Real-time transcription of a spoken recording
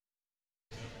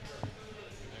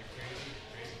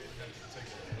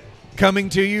Coming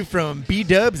to you from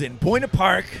B-Dubs in Point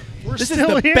Park. This is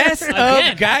still the here. best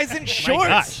Again. of Guys in Shorts.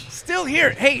 gosh. Still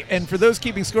here. Hey, and for those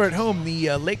keeping score at home,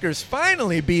 the Lakers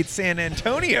finally beat San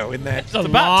Antonio in that It's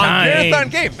about time. marathon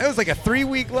game. That was like a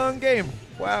 3-week-long game.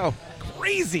 Wow.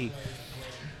 Crazy.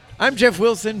 I'm Jeff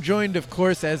Wilson, joined, of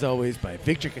course, as always, by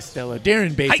Victor Costello,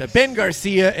 Darren Besa, Ben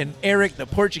Garcia, and Eric the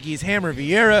Portuguese Hammer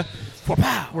Vieira.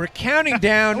 We're counting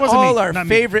down That wasn't all me, our not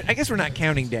me. favorite. I guess we're not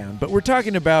counting down, but we're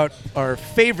talking about our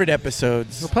favorite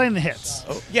episodes. We're playing the hits.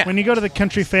 Oh, yeah. When you go to the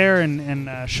country fair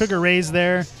and Sugar Ray's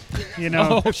there, you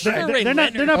know, Oh, Sugar Ray they're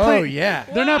not Leonard. playing. Oh, yeah.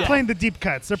 They're not playing the deep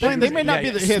cuts. They're playing. They the, may not be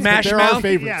the hits, Smash but they're Mouth? our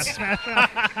favorites. Yeah,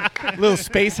 smash. Little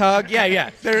Space Hog. Yeah.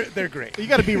 They're great. You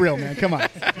got to be real, man. Come on.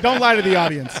 Don't lie to the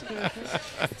audience.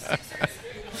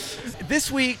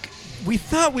 This week, we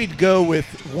thought we'd go with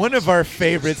one of our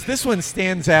favorites. This one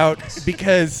stands out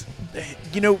because,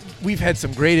 we've had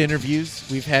some great interviews.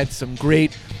 We've had some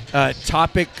great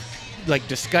topic,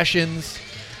 discussions.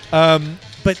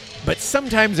 But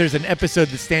sometimes there's an episode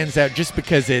that stands out just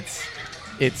because it's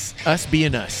us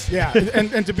being us. Yeah,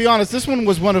 and to be honest, this one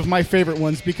was one of my favorite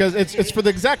ones because it's for the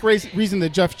exact reason that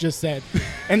Jeff just said,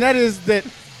 and that is that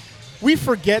we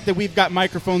forget that we've got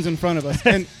microphones in front of us,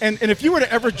 and if you were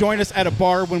to ever join us at a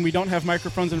bar when we don't have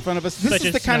microphones in front of us, this Such is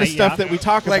as the kind of tonight, stuff yeah. that we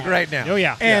talk about Like right now. Oh,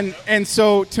 yeah. And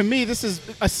so to me, this is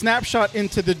a snapshot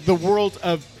into the world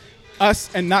of us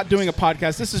and not doing a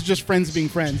podcast. This is just friends being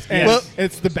friends, and Well,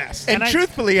 it's the best. And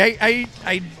truthfully,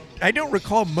 I don't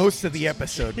recall most of the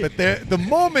episode, but the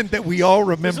moment that we all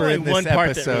remember There's in only this one part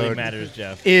episode that really matters,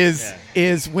 Jeff.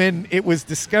 is when it was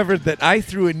discovered that I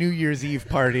threw a New Year's Eve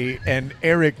party and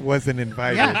Eric wasn't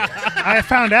invited. Yeah, I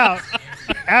found out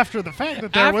after the fact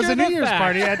that there was a After New the Year's fact.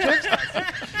 party at Jeff's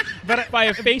house. By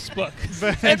a Facebook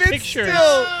And pictures.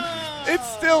 it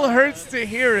still hurts to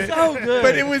hear it. So good.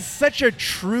 But it was such a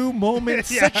true moment,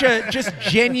 Yeah. such a just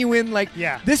genuine.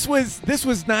 Yeah. This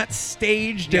was not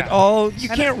staged at Yeah. all. You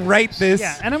And can't write this.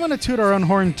 Yeah, and I'm going to toot our own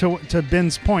horn to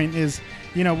Ben's point is,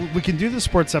 we can do the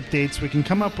sports updates, we can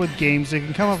come up with games, we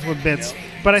can come up with bits,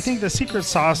 but I think the secret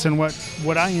sauce and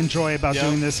what I enjoy about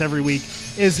doing this every week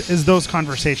is those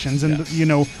conversations and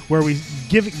where we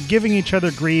giving each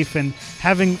other grief and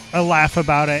having a laugh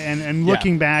about it and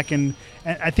looking back and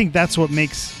I think that's what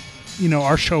makes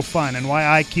our show fun and why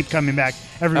I keep coming back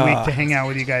every week to hang out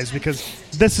with you guys because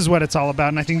this is what it's all about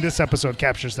and I think this episode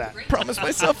captures that. Promised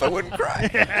myself I wouldn't cry.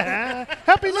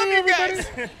 Happy New Love Year, you everybody!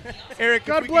 guys. Eric,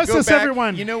 God if we could bless go us, back,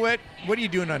 everyone. You know what? What are you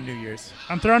doing on New Year's?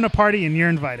 I'm throwing a party and you're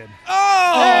invited.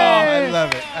 I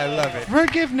love it. I love it.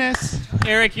 Forgiveness.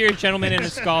 Eric, you're a gentleman and a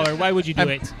scholar. Why would you do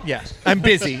it? Yeah, I'm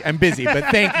busy, but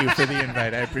thank you for the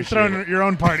invite. I appreciate Throwing it. your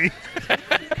own party.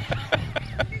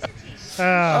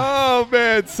 Oh,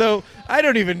 man. So I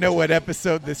don't even know what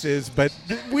episode this is, but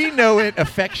we know it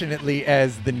affectionately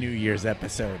as the New Year's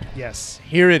episode. Yes.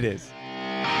 Here it is.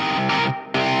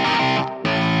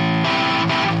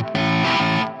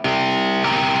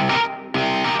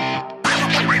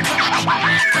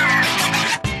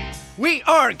 We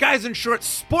are Guys in Short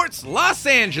Sports Los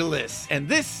Angeles, and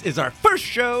this is our first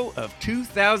show of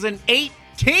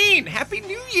 2018. Happy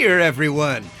New Year,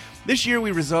 everyone. This year, we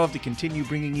resolved to continue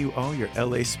bringing you all your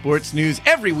LA sports news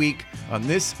every week on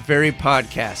this very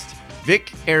podcast.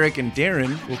 Vic, Eric, and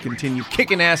Darren will continue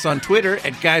kicking ass on Twitter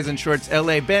at Guys in Shorts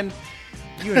LA. Ben,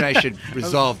 you and I should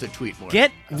resolve to tweet more.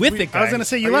 Get with it, guys. I was going to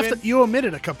say you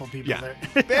omitted a couple people Yeah.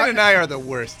 there. Ben and I are the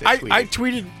worst at tweeting. I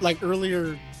tweeted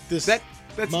earlier this.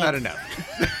 That's month. not enough.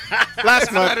 Last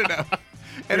That's month. not enough.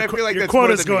 And I feel like your that's more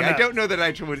quota's than me. going I up. don't know that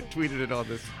I tweeted it all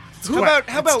this. How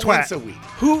twat. about It's once twat. a week?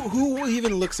 Who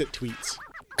even looks at tweets?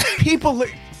 People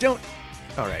don't.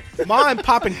 All right. Ma and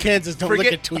Pop in Kansas don't look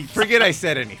at tweets. Forget I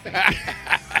said anything.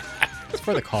 It's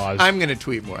for the cause. I'm going to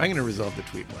tweet more. I'm going to resolve to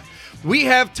tweet more. We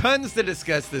have tons to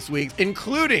discuss this week,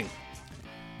 including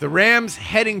the Rams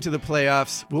heading to the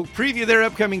playoffs. We'll preview their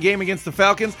upcoming game against the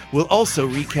Falcons. We'll also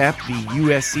recap the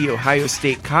USC Ohio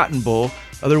State Cotton Bowl,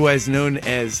 otherwise known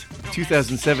as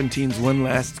 2017's one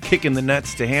last kick in the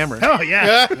nuts to Hammer. Oh,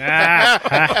 yeah.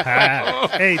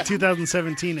 Hey,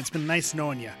 2017, it's been nice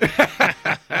knowing you.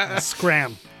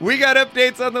 Scram. We got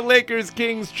updates on the Lakers,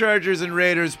 Kings, Chargers, and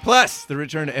Raiders, plus the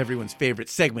return to everyone's favorite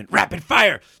segment, Rapid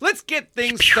Fire. Let's get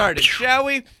things started, shall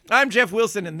we? I'm Jeff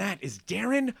Wilson, and that is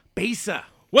Darren Besa.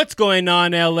 What's going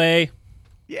on, LA?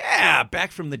 Yeah,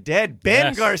 back from the dead, Ben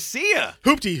Yes. Garcia.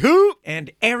 Hoopty hoop.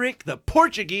 And Eric, the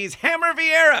Portuguese Hammer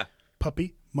Vieira.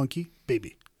 Puppy, monkey,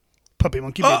 baby. Puppy,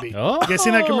 monkey, Oh. baby. Oh. You guys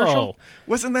seen that commercial?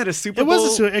 Wasn't that a Super It Bowl?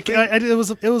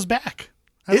 was. It was back.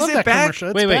 I love it that back? commercial.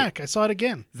 It's Wait. back. I saw it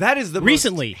again. That is the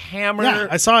Recently. most hammer. Yeah,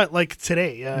 I saw it like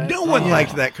today. no one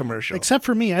liked that commercial. Except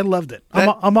for me. I loved it.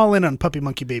 That- I'm all in on Puppy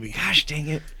Monkey Baby. Gosh dang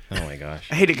it. Oh my gosh.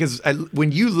 I hate it because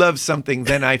when you love something,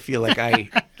 then I feel like I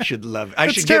should love it. I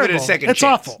It's should terrible. give it a second It's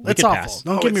chance. awful. We It's could awful. pass.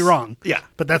 Don't Oh, get me it's- wrong. Yeah,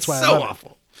 but that's it's why so I love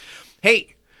awful.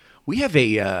 Hey, we have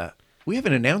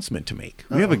an announcement to make.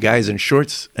 We have a Guys in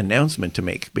Shorts announcement to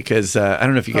make because I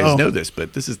don't know if you guys know this,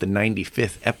 but this is the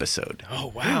 95th episode. Oh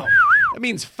wow. That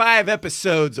means 5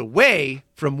 episodes away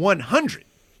from 100. it.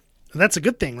 That's a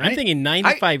good thing, right? I'm thinking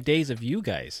 95 days of you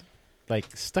guys, like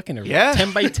stuck in a Yeah.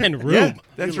 10 by 10 room. Yeah,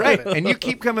 that's right. And you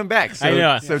keep coming back. So, I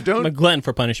know. So don't. I'm a glutton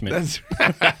for punishment.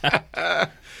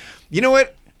 You know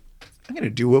what? I'm going to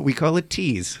do what we call a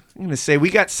tease. I'm going to say we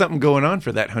got something going on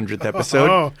for that 100th episode.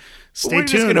 Oh, But stay we're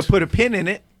just tuned. going to put a pin in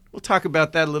it. We'll talk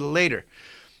about that a little later.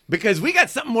 Because we got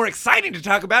something more exciting to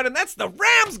talk about, and that's the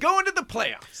Rams going to the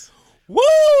playoffs.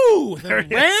 Woo! There The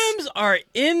it is. Rams are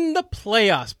in the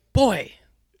playoffs. Boy,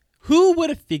 who would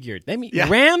have figured? I mean, Yeah.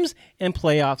 Rams and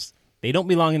playoffs, they don't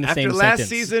belong in the After same last sentence.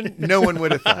 season, no one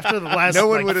would have thought. After the last no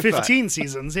one like, would have 15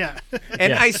 seasons, yeah. And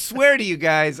Yes. I swear to you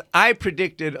guys, I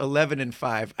predicted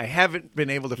 11-5. I haven't been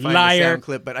able to find the Liar. sound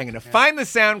clip, but I'm going to find the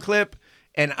sound clip,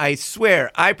 and I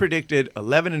swear I predicted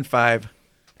 11-5.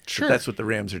 Sure. That's what the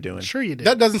Rams are doing. Sure you did.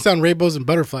 That doesn't sound rainbows and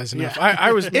butterflies enough.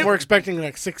 I was more expecting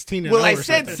like 16 and Well, 0 I or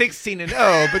said something.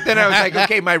 16-0, but then I was like,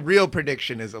 okay, my real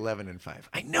prediction is 11-5.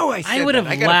 I know I said I would that.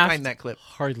 have I gotta laughed find that clip.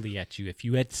 hardly at you if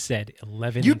you had said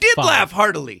 11. You did 5. laugh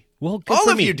heartily. Well, good all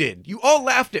for of me. you did. You all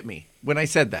laughed at me when I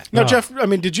said that. No, Jeff, I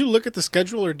mean, did you look at the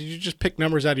schedule or did you just pick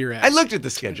numbers out of your ass? I looked at the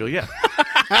schedule, yeah.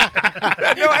 No,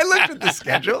 I looked at the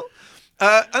schedule.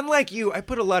 Unlike you, I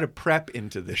put a lot of prep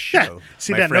into this show.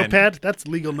 See my that friend. notepad? That's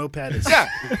legal notepad. It's Yeah,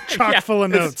 chock full of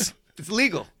notes. it's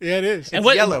legal. Yeah, it is. And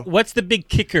what, yellow. what's the big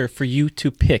kicker for you to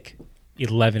pick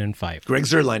 11-5? Greg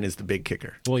Zerline is the big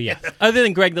kicker. Well, yeah. Other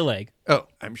than Greg the Leg. Oh,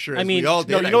 I'm sure. As mean, we all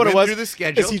did. No, you I know what it went was? Through the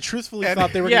schedule. Is he truthfully and-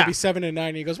 thought they were Yeah. going to be 7 and 9?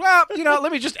 And he goes, well,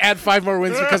 let me just add 5 more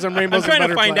wins because I'm I'm rainbows trying and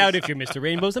to butterflies. find out if you're Mr.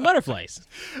 Rainbows and Butterflies.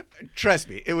 Trust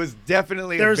me, it was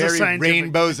definitely There's a very scientific-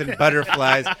 rainbows and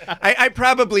butterflies. I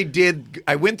probably did.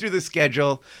 I went through the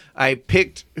schedule. I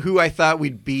picked who I thought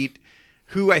we'd beat,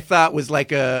 who I thought was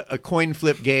like a coin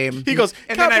flip game. He goes,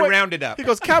 and then I Cowboy- rounded up. He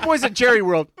goes, Cowboys at Jerry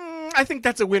World. I think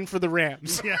that's a win for the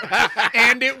Rams.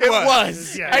 and it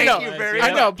was. Yeah. I know. Thank you very I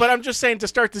much. know, but I'm just saying to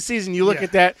start the season, you look Yeah.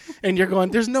 at that and you're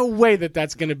going, there's no way that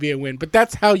that's going to be a win. But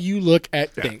that's how you look at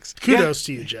things. Kudos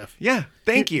to you, Jeff. Yeah,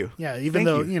 thank you. Yeah, even Thank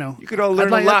though, you know, you could all I'd learn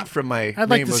like- a lot from my. I'd like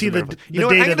to rainbows see and the- butterflies. the You know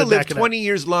what? I'm data going to to live back it up. 20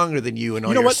 years longer than you and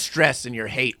all know your what? stress and your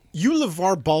hate. You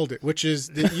LeVar Balled it, which is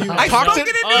that you I talked spoke it.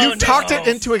 it into You existence. talked it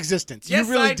into existence. Yes,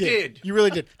 you really I did. You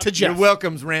really did. To Jeff. You're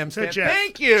welcome, Rams To fan. Jeff.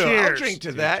 Thank you. I'll Cheers. drink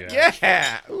to that.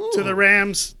 Yeah. Ooh. To the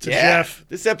Rams, to Yeah. Jeff.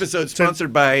 This episode's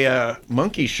sponsored by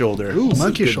Monkey Shoulder. Ooh, This is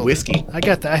Monkey good Shoulder. whiskey. I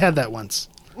got that. I had that once.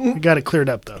 We got it cleared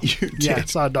up though. Yeah, I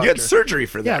saw a doctor. You had surgery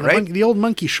for yeah, that, right? the old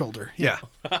monkey shoulder. Yeah.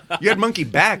 You had monkey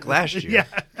back last year.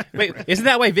 Yeah. Wait, isn't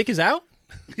that why Vic is out?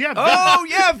 Yeah. Oh,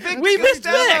 yeah, Vic We missed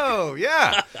Costello.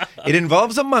 Yeah. It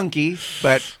involves a monkey,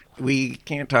 but we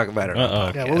can't talk about it on the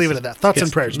podcast. Yeah, we'll leave it at that. Thoughts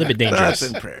and prayers. A little bit Matt. dangerous.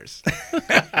 Thoughts and prayers.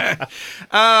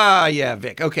 Yeah,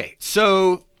 Vic. Okay,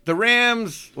 so the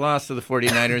Rams lost to the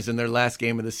 49ers in their last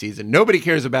game of the season. Nobody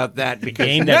cares about that because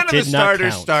game none that of the did not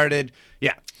starters count. started.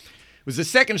 Yeah. It was the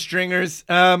second stringers.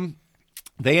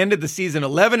 They ended the season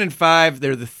 11-5.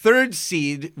 They're the 3rd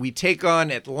seed. We take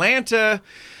on Atlanta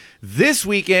this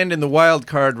weekend in the wild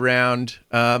card round.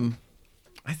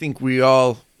 I think we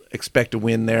all expect a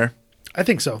win there. I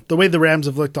think so. The way the Rams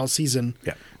have looked all season,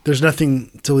 Yeah. there's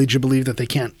nothing to lead you to believe that they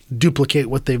can't duplicate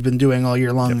what they've been doing all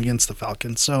year long against the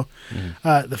Falcons. So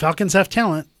the Falcons have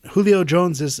talent. Julio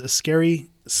Jones is a scary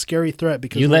threat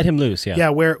because You let him loose, yeah. Yeah,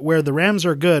 where the Rams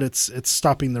are good, it's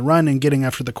stopping the run and getting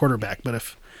after the quarterback. But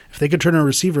if they could turn a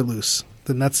receiver loose,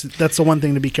 then that's the one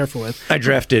thing to be careful with. I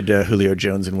drafted Julio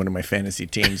Jones in one of my fantasy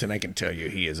teams, and I can tell you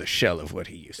he is a shell of what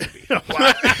he used to be.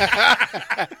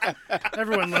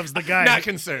 Everyone loves the guy. Not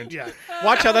concerned. Yeah.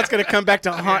 Watch how that's going to come back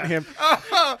to haunt him.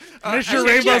 Mr.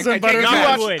 Rainbows and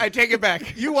Butterflies. I take it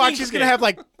back. You watch, he's going to have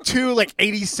like 2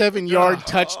 87-yard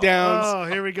touchdowns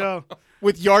Oh, here we go.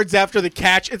 with yards after the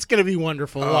catch. It's going to be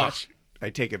wonderful. Watch. I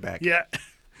take it back. Yeah.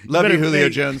 Love you, Better- Julio hey,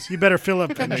 Jones. You better fill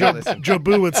up Joe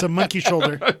Boo with some monkey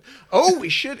shoulder. Oh, we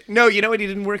should. No, you know what? He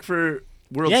didn't work for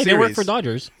World Yeah, Series. they work for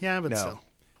Dodgers. Yeah, but No. still.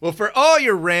 Well, for all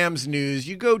your Rams news,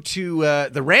 you go to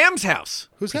the Rams house.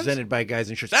 Whose house? Presented by Guys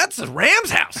in Shirts. That's the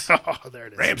Rams house. Oh, there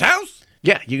it is. Rams house.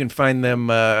 Yeah, you can find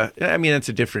them. I mean, that's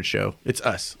a different show. It's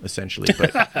us, essentially,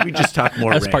 but we just talk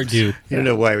more That's rants. part two. I don't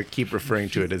know why we keep referring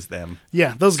to it as them.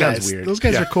 Yeah, those Sounds guys. weird. Those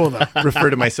guys Yeah. are cool though. Refer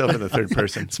to myself in the third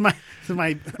person. It's my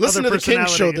Listen other to the King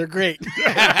personality. Show; they're great.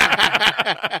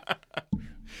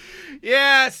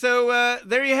 Yeah, so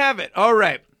there you have it. All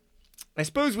right. I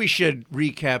suppose we should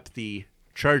recap the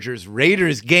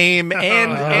Chargers-Raiders game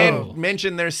and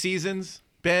mention their seasons.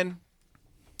 Ben,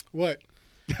 What?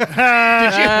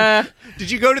 did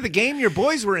you go to the game? Your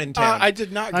boys were in town. I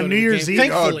did not go On to New the Year's game. Eve?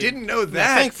 Thankfully. Oh, didn't know Yeah,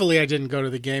 that. thankfully, I didn't go to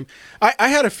the game. I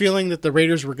had a feeling that the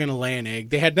Raiders were going to lay an egg.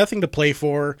 They had nothing to play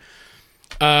for.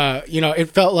 It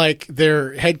felt like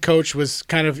their head coach was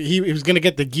kind of he was going to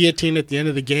get the guillotine at the end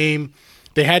of the game.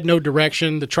 They had no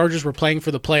direction. The Chargers were playing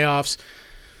for the playoffs.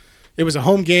 It was a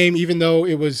home game, even though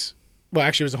it was. Well,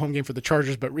 actually, it was a home game for the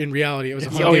Chargers, but in reality, it was a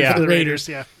home game for the Raiders.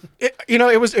 Yeah.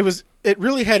 It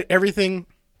really had everything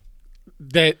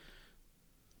that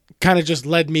kind of just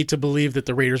led me to believe that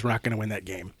the Raiders were not going to win that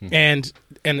game, and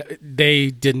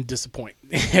they didn't disappoint.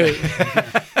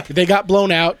 They got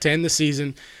blown out to end the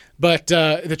season, but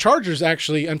the Chargers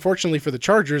actually, unfortunately for the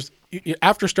Chargers,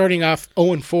 after starting off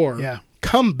 0-4, Yeah.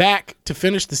 come back to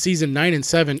finish the season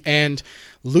 9-7 and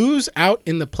lose out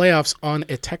in the playoffs on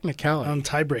a technicality. On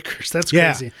tiebreakers. That's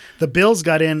Yeah. crazy. The Bills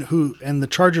got in and the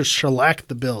Chargers shellacked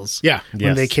the Bills Yeah. when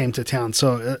Yes. they came to town.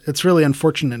 So it's really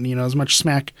unfortunate. As much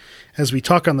smack as we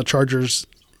talk on the Chargers,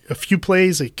 a few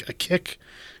plays, a kick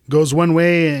goes one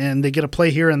way and they get a play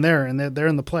here and there, and they're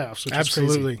in the playoffs, which is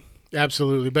crazy.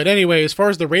 Absolutely. But anyway, as far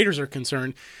as the Raiders are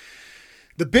concerned,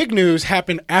 the big news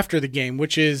happened after the game,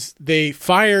 which is they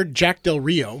fired Jack Del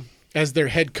Rio as their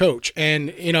head coach.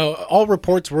 And, all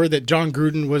reports were that John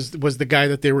Gruden was the guy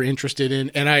that they were interested in.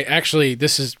 And I actually,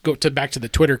 back to the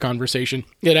Twitter conversation.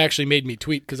 It actually made me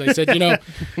tweet because I said,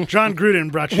 John Gruden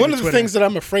brought you one to of the Twitter. things that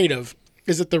I'm afraid of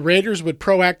is that the Raiders would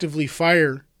proactively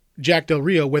fire Jack Del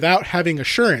Rio without having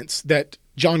assurance that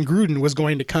John Gruden was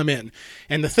going to come in.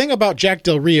 And the thing about Jack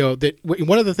Del Rio,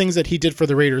 one of the things that he did for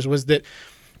the Raiders was that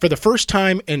for the first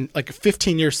time in like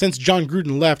 15 years since John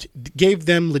Gruden left, gave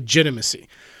them legitimacy.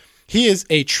 He is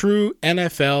a true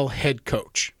NFL head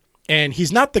coach. And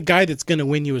he's not the guy that's going to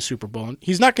win you a Super Bowl.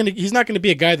 He's not going to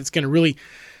be a guy that's going to really,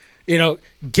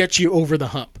 get you over the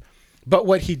hump. But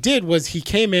what he did was he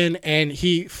came in and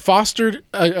he fostered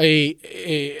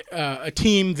a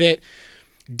team that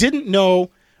didn't know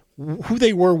who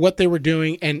they were, what they were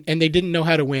doing, and they didn't know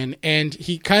how to win. And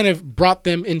he kind of brought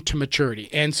them into maturity.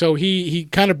 And so he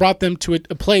kind of brought them to a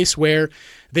place where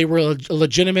they were a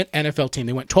legitimate NFL team.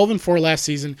 They went 12-4 last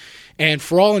season. And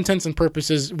for all intents and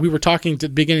purposes, we were talking at the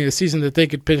beginning of the season that they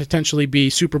could potentially be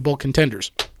Super Bowl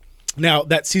contenders. Now,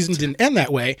 that season didn't end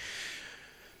that way.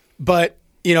 But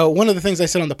one of the things I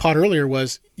said on the pod earlier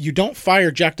was you don't fire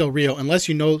Jack Del Rio unless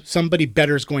you know somebody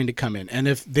better is going to come in. And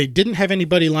if they didn't have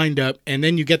anybody lined up, and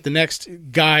then you get the next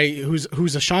guy who's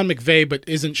a Sean McVay but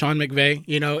isn't Sean McVay,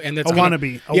 and that's A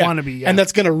wannabe, yeah. and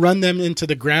that's going to run them into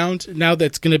the ground. Now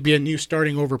that's going to be a new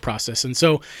starting over process. And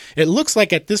so it looks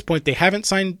like at this point they haven't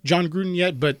signed John Gruden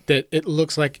yet, but that it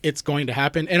looks like it's going to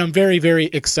happen. And I'm very, very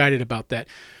excited about that.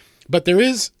 But there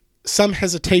is some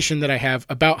hesitation that I have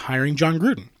about hiring John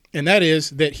Gruden. And that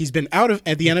is that he's been out of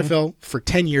the NFL for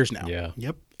 10 years now. Yeah.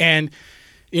 Yep. And,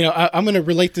 I'm going to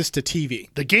relate this to TV.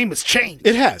 The game has changed.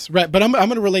 It has, right? But I'm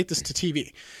going to relate this to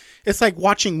TV. It's like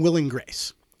watching Will and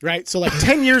Grace, right? So like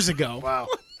 10 years ago. Wow.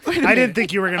 I didn't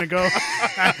think you were going to go.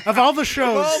 Of all the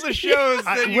shows, that you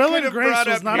Will could and have Grace brought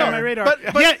was up not here. on my radar.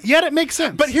 But- yet it makes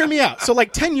sense. But hear me out. So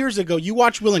like 10 years ago, you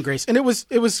watched Will and Grace, and it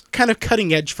was kind of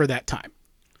cutting edge for that time.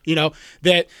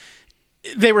 That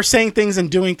they were saying things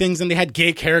and doing things, and they had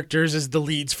gay characters as the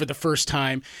leads for the first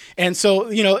time. And so,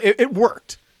 it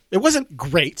worked. It wasn't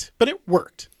great, but it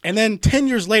worked. And then 10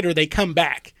 years later, they come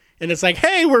back, and it's like,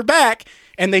 hey, we're back.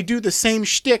 And they do the same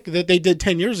shtick that they did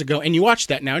 10 years ago. And you watch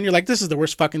that now, and you're like, this is the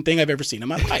worst fucking thing I've ever seen in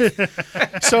my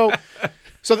life. So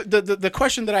the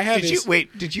question that I have is...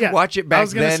 Did you Yeah, watch it I back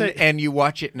was gonna then say- and you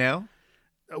watch it now?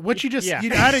 What you just Yeah.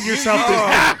 you added yourself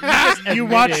to you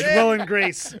watched Will and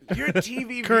Grace. Your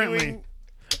TV Currently. viewing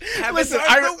habits are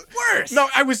I- the worst. No,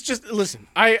 I was just listen.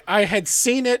 I had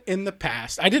seen it in the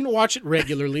past. I didn't watch it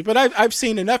regularly, but I've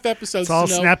seen enough episodes It's all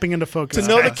to know, snapping into focus. to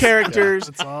know the characters.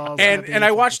 It's all and snapping I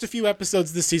into watched a few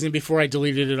episodes this season before I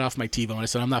deleted it off my TiVo, and I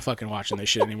said I'm not fucking watching this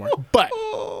shit anymore.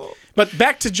 But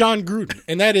back to John Gruden,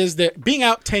 and that is that being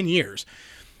out 10 years.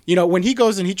 When he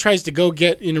goes and he tries to go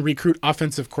get recruit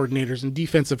offensive coordinators and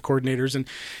defensive coordinators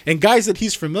and guys that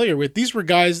he's familiar with, these were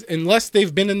guys, unless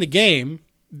they've been in the game,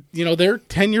 they're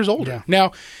 10 years older. Yeah.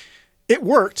 Now, it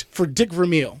worked for Dick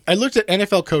Vermeil. I looked at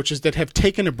NFL coaches that have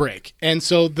taken a break. And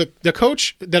so the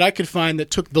coach that I could find that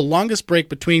took the longest break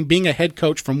between being a head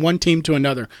coach from one team to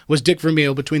another was Dick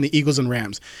Vermeil between the Eagles and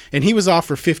Rams. And he was off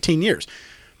for 15 years.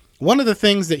 One of the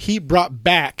things that he brought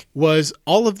back was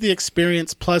all of the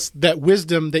experience plus that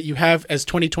wisdom that you have as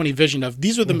 2020 vision of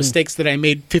these are the mistakes that I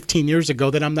made 15 years ago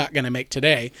that I'm not going to make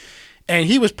today. And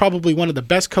he was probably one of the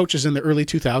best coaches in the early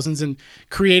 2000s and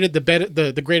created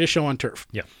the greatest show on turf.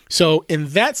 Yeah. So in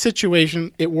that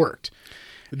situation, it worked.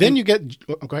 Then you get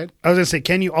go ahead. I was going to say,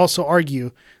 can you also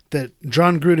argue that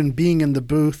John Gruden being in the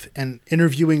booth and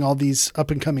interviewing all these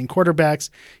up-and-coming quarterbacks,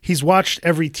 he's watched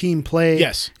every team play,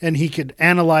 Yes. and he could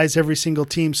analyze every single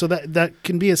team. So that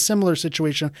can be a similar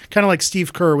situation, kind of like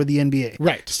Steve Kerr with the NBA.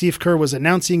 Right. Steve Kerr was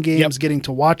announcing games, getting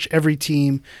to watch every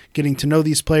team, getting to know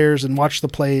these players and watch the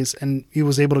plays, and he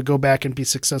was able to go back and be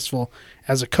successful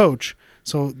as a coach.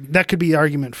 So that could be the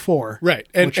argument for Right.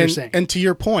 what you're saying. And to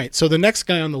your point, so the next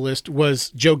guy on the list was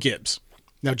Joe Gibbs.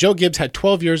 Now, Joe Gibbs had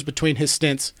 12 years between his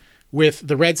stints with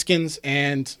the Redskins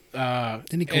and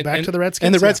Didn't he go back to the Redskins?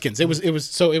 And the Yeah. Redskins.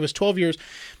 It was 12 years.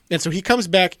 And so he comes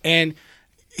back and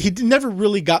he never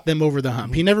really got them over the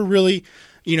hump. He never really,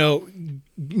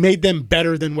 made them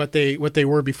better than what they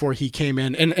were before he came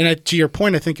in. And to your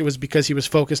point, I think it was because he was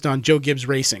focused on Joe Gibbs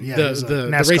Racing, Yeah, the it was,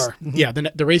 race, NASCAR. yeah,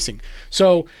 the racing.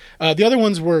 So the other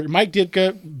ones were Mike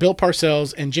Ditka, Bill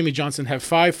Parcells, and Jimmy Johnson have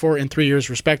 5, 4, and 3 years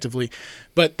respectively.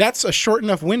 But that's a short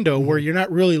enough window where you're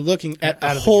not really looking at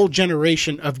a whole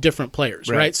generation of different players,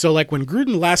 right? So like when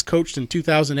Gruden last coached in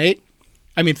 2008,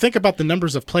 I mean, think about the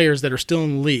numbers of players that are still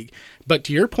in the league. But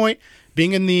to your point,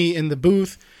 being in the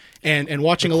booth and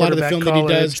watching a lot of the film that he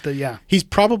does, he's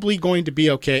probably going to be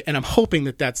okay. And I'm hoping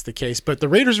that that's the case. But the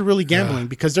Raiders are really gambling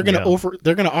because they're going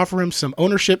to offer him some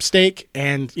ownership stake,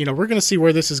 and we're going to see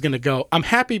where this is going to go. I'm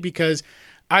happy because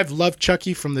I've loved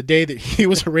Chucky from the day that he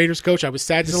was a Raiders coach. I was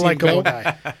sad to see him go.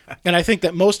 And I think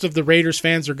that most of the Raiders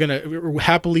fans are going to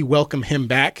happily welcome him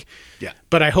back. Yeah.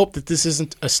 But I hope that this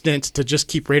isn't a stint to just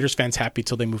keep Raiders fans happy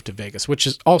till they move to Vegas, which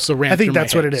is also ran I think through my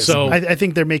that's what head. it is. So I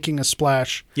think they're making a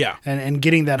splash. Yeah. And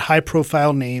getting that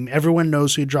high-profile name. Everyone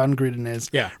knows who John Gruden is.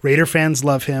 Yeah. Raider fans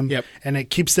love him. Yep. And it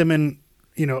keeps them in,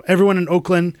 everyone in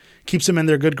Oakland keeps them in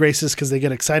their good graces because they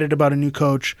get excited about a new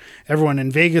coach. Everyone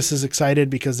in Vegas is excited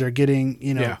because they're getting,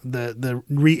 the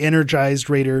re-energized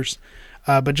Raiders.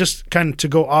 But just kind of to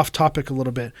go off topic a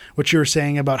little bit, what you were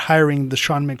saying about hiring the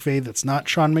Sean McVay that's not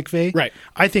Sean McVay. Right.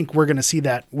 I think we're going to see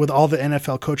that with all the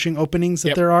NFL coaching openings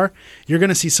that there are. You're going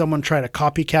to see someone try to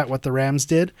copycat what the Rams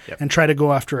did and try to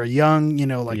go after a young,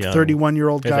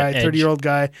 31-year-old guy, 30-year-old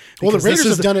guy. Well, the Because Raiders this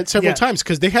have is- done it several yeah. times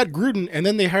because they had Gruden and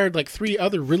then they hired like 3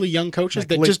 other really young coaches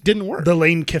that just didn't work. The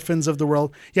Lane Kiffins of the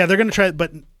world. Yeah, they're going to try it,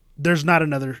 but there's not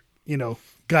another,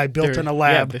 guy built in a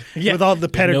lab with all the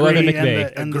pedigree other and,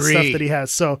 McVay. the stuff that he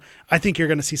has. So I think you're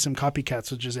going to see some copycats,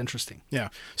 which is interesting. Yeah.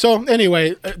 So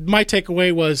anyway, my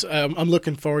takeaway was I'm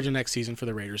looking forward to next season for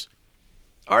the Raiders.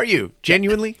 Are you?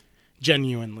 Genuinely?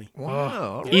 Genuinely.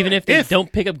 Wow. Even if they don't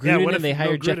pick up Yeah, Gruden what if and they no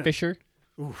hire Jeff Gruden? Fisher.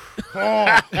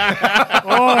 Oh,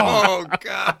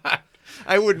 God.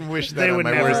 I wouldn't wish that They on would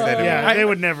my never. worst enemy. Yeah, they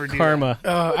would never do Karma.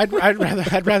 I'd rather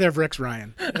have Rex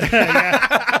Ryan.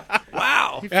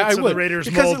 Wow. that. I Fits in would the Raiders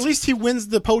because mold. at least he wins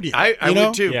the podium. I you know?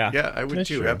 would too. Yeah. Yeah, I would That's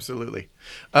too. true. Absolutely.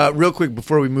 Real quick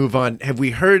before we move on, have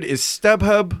we heard, is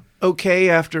StubHub okay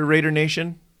after Raider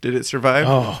Nation? Did it survive?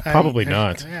 Oh, probably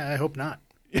not. Yeah, I hope not.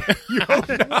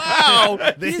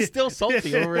 Wow, he's still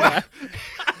salty over that.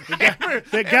 The Hammer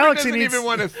Galaxy doesn't needs even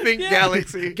want to think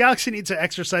Galaxy. Galaxy needs to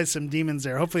exercise some demons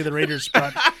there. Hopefully, the Raiders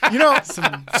brought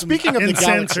Speaking of the incense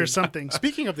Galaxy or something.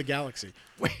 Speaking of the Galaxy,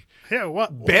 Yeah,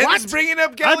 what? Ben's what? bringing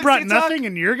up Galaxy I brought talk? nothing,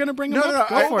 and you're going to bring them up?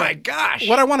 Go Oh for my it. gosh.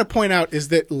 what I want to point out is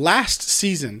that last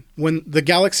season, when the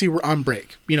Galaxy were on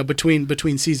break,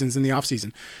 between seasons in the off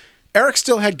season, Eric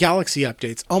still had Galaxy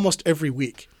updates almost every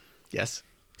week. Yes.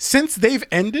 Since they've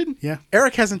ended, Yeah.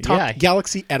 Eric hasn't talked Yeah.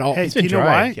 Galaxy at all. Hey, been you know dry.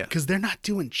 why? Yeah. Because they're not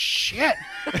doing shit.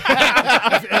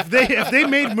 if they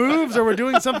made moves or were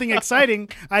doing something exciting,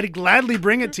 I'd gladly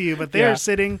bring it to you. But they Yeah. are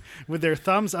sitting with their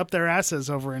thumbs up their asses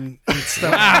over and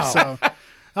stuff. So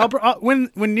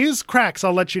when news cracks,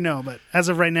 I'll let you know. But as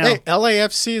of right now, Hey,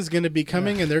 LAFC is going to be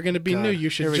coming, and they're going to be God. new. You Here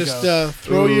should we just go.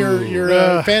 throw your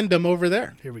fandom over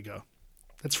there. here we go.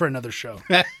 That's for another show.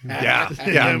 Yeah.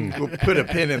 We'll put a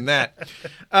pin in that.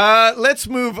 Let's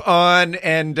move on.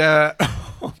 And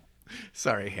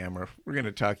sorry, Hammer. We're going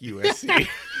to talk USC.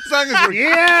 As long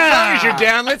as you're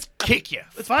down, let's kick you.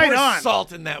 Let's Fight pour on.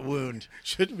 salt in that wound.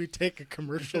 Shouldn't we take a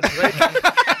commercial break?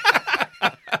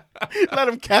 Let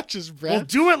him catch his breath. We'll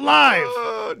do it live.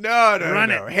 Oh, no. Run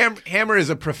no. it. Hammer is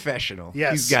a professional.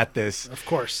 Yes. He's got this. Of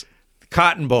course.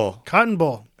 Cotton Bowl. Cotton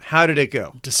Bowl, How did it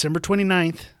go? December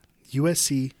 29th,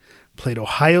 USC played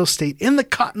Ohio State in the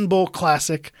Cotton Bowl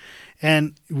Classic.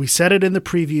 And we said it in the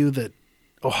preview that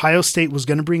Ohio State was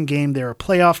going to bring game. They're a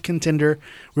playoff contender.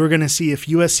 We were going to see if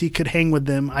USC could hang with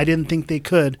them. I didn't think they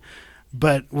could,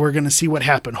 but we're going to see what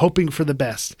happened, hoping for the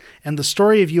best. And the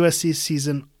story of USC's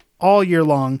season all year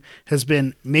long has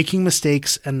been making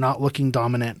mistakes and not looking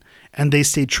dominant, and they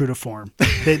stayed true to form.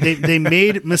 They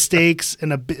made mistakes in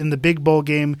the big bowl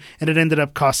game, and it ended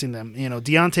up costing them.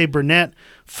 Deontay Burnett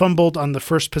fumbled on the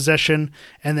first possession,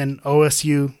 and then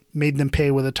OSU made them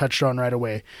pay with a touchdown right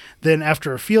away. Then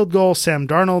after a field goal, Sam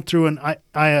Darnold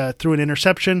threw an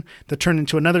interception that turned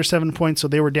into another 7 points, so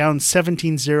they were down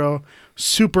 17-0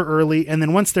 super early. And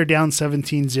then once they're down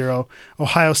 17-0,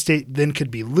 Ohio State then could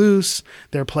be loose.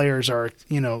 Their players are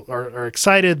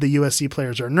excited. The USC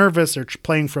players are nervous. They're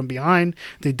playing from behind.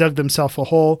 They dug themselves a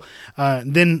hole.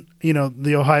 Then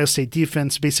the Ohio State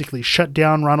defense basically shut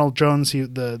down Ronald Jones.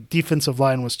 The defensive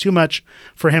line was too much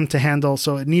for him to handle,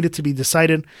 so it needed to be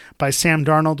decided by Sam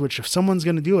Darnold, which if someone's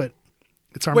going to do it,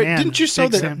 it's our man. Didn't you say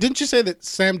Big Sam. Didn't you say that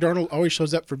Sam Darnold always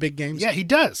shows up for big games? Yeah, he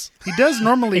does. He does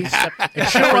normally show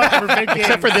up for big games.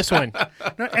 Except for this one.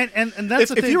 And that's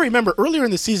the If thing. you remember earlier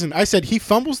in the season, I said he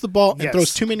fumbles the ball and Yes.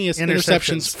 throws too many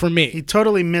interceptions for me. He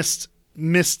totally missed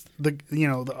the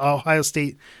Ohio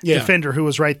State Yeah. defender who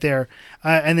was right there,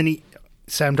 and then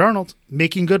Sam Darnold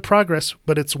making good progress,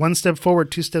 but it's one step forward,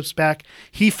 two steps back.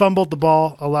 He fumbled the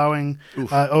ball, allowing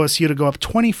OSU to go up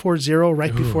 24-0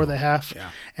 right before the half.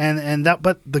 Yeah.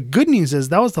 But the good news is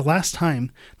that was the last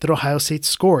time that Ohio State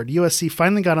scored. USC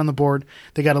finally got on the board.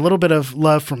 They got a little bit of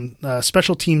love from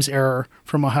special teams error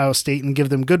from Ohio State and give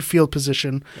them good field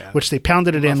position, which they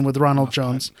pounded it in with Ronald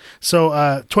Jones. So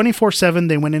 24-7,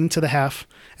 they went into the half.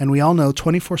 And we all know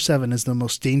 24-7 is the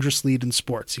most dangerous lead in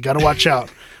sports. You got to watch out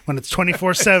when it's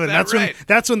 24-7.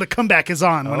 That's when the comeback is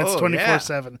on, when it's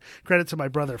 24-7. Credit to my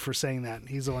brother for saying that.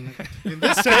 He's the one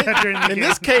that said that during the In game.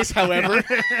 this case, however,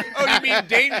 Oh, you mean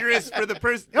dangerous for the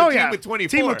person? Oh, team with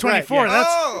 24. Team with 24. Right,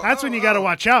 yeah. That's when you got to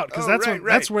watch out, because Oh, right.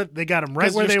 that's where they got him, right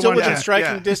because where you're they still wanted within to.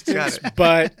 striking Yeah. distance, Got it.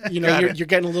 but you're Got it. you're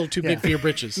getting a little too big for your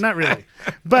britches. Not really.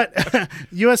 But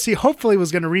USC hopefully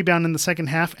was going to rebound in the second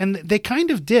half, and they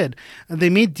kind of did. They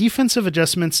made defensive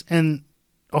adjustments, and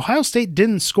Ohio State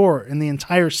didn't score in the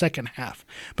entire second half,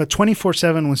 but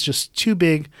 24-7 was just too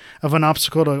big of an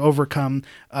obstacle to overcome.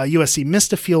 USC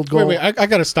missed a field goal. Wait, I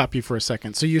got to stop you for a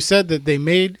second. So you said that they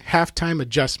made halftime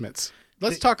adjustments.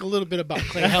 Let's talk a little bit about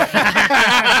Clay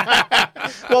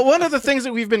Helton. Well, one of the things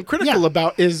that we've been critical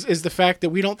about is the fact that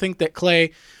we don't think that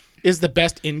Clay is the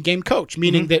best in-game coach,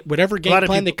 meaning that whatever game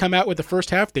plan they come out with the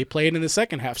first half, they play it in the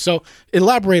second half. So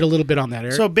elaborate a little bit on that,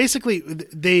 Eric. So basically,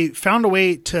 they found a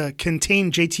way to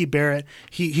contain J.T. Barrett.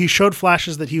 He showed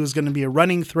flashes that he was going to be a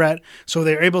running threat, so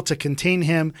they were able to contain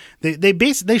him.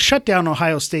 They shut down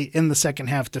Ohio State in the second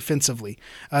half defensively.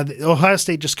 Ohio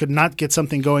State just could not get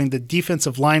something going. The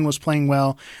defensive line was playing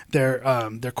well. Their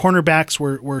cornerbacks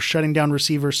were shutting down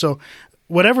receivers. So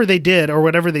whatever they did or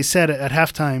whatever they said at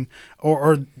halftime,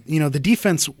 or the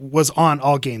defense was on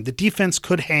all game. The defense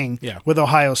could hang with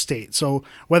Ohio State. So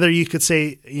whether you could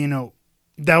say,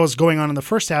 that was going on in the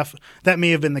first half, that may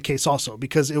have been the case also,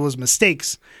 because it was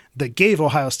mistakes that gave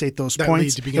Ohio State those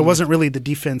points. It wasn't really the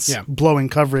defense blowing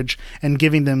coverage and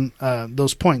giving them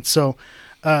those points. So,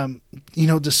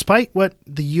 despite what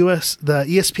the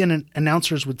ESPN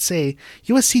announcers would say,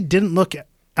 USC didn't look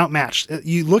outmatched.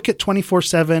 You look at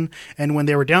 24-7, and when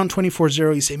they were down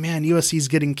 24-0, you say, man, USC's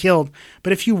getting killed.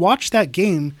 But if you watch that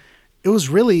game, it was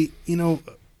really,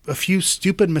 a few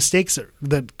stupid mistakes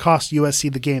that cost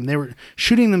USC the game. They were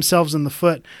shooting themselves in the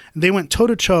foot. They went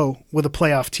toe-to-toe with a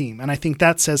playoff team, and I think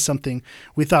that says something.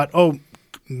 We thought,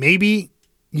 maybe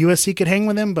USC could hang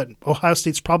with them, but Ohio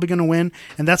State's probably going to win,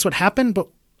 and that's what happened. But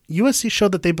USC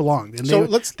showed that they belonged, and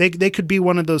they could be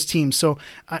one of those teams. So,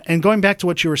 and going back to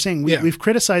what you were saying, we've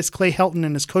criticized Clay Helton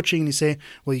and his coaching, and you say,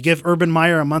 well, you give Urban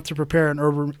Meyer a month to prepare, and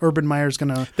Urban Meyer's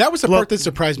going to. That was the part that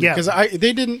surprised me, because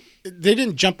they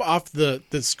didn't jump off the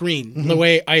screen the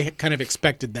way I kind of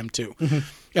expected them to.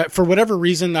 For whatever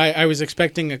reason, I was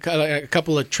expecting a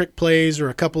couple of trick plays or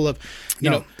a couple of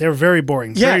they were very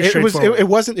boring. Yeah, very straightforward.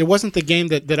 it wasn't the game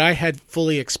that I had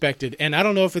fully expected, and I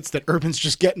don't know if it's that Urban's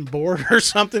just getting bored or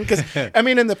something. Because I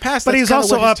mean, in the past, but that's he's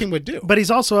also what his up. team would do. But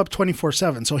he's also up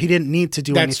 24-7, so he didn't need to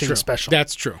do anything special.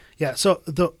 That's true. Yeah. So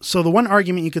the one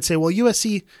argument you could say, well,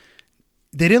 USC,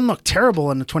 they didn't look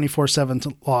terrible in the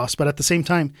 24-7 loss, but at the same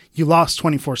time, you lost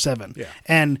 24-7. Yeah.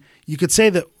 And you could say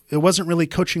that it wasn't really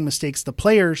coaching mistakes. The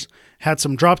players had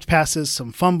some dropped passes,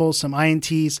 some fumbles, some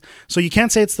INTs. So you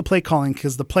can't say it's the play calling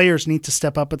because the players need to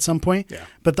step up at some point. Yeah.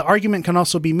 But the argument can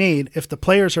also be made if the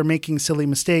players are making silly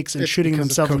mistakes and It's shooting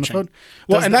because of themselves in the coaching. foot.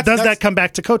 Well, Does, and does that's- that come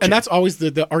back to coaching? And that's always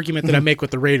the argument that I make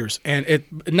with the Raiders. And it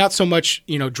not so much,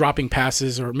 dropping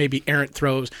passes or maybe errant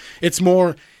throws. It's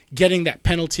more getting that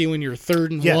penalty when you're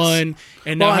 3rd and Yes. 1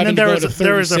 and now Well, and having then to go to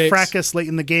there was a 36. fracas late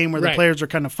in the game where the Right. players were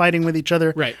kind of fighting with each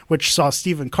other, Right. which saw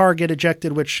Stephen Carr get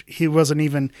ejected, which he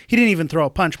didn't even throw a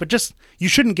punch, but just you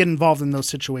shouldn't get involved in those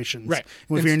situations. Right.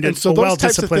 If you're in And a those types of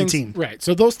well-disciplined things- team. Right.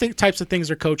 So those types of things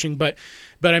are coaching, but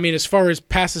I mean, as far as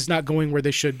passes not going where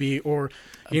they should be or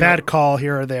Bad call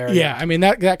here or there. Yeah, I mean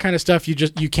that kind of stuff you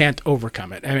can't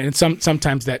overcome it. I mean,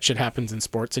 sometimes that shit happens in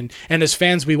sports, and as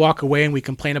fans we walk away and we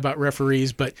complain about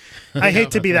referees, but I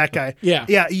hate to be that guy. Yeah.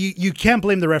 You can't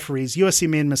blame the referees. USC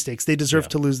made mistakes. They deserve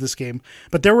to lose this game.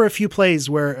 But there were a few plays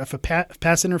where if a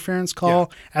pass interference call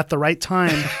at the right time,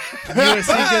 USC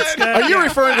gets that. Are you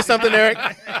referring to something, Eric?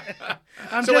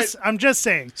 I'm just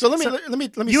saying. so let me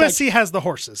USC has the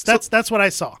horses. That's what I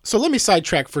saw. So let me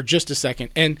sidetrack for just a second,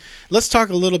 and let's talk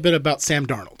a little bit about Sam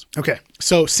Darnold. Okay.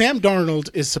 So Sam Darnold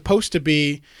is supposed to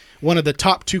be one of the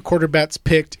top 2 quarterbacks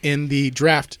picked in the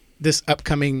draft this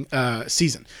upcoming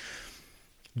season.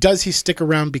 Does he stick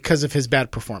around because of his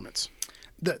bad performance?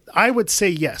 I would say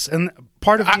yes. And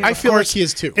part of me, I of feel like course, he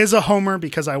is too. is a homer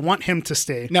because I want him to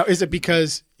stay. Now, is it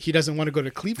because he doesn't want to go to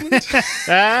Cleveland,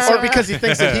 or because he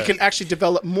thinks that he can actually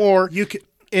develop more You could,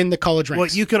 in the college ranks?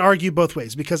 well, you could argue both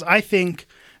ways because I think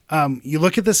you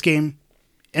look at this game,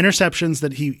 interceptions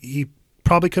that he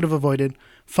probably could have avoided,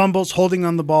 fumbles, holding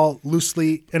on the ball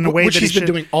loosely in a way Which that he's he been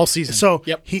should. doing all season. So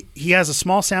Yep. he has a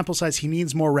small sample size. He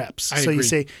needs more reps. I so you agree.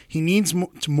 say he needs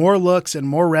more looks and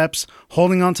more reps,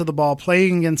 holding onto the ball,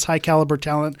 playing against high caliber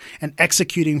talent, and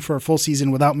executing for a full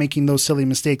season without making those silly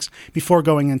mistakes before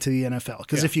going into the NFL.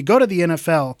 Because if you go to the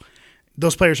NFL,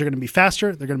 those players are going to be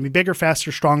faster. They're going to be bigger,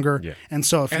 faster, stronger. Yeah. And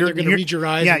so if And you're they're going to read your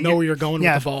eyes and know where you're going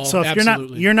with the ball. So if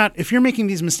Absolutely. if you're making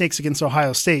these mistakes against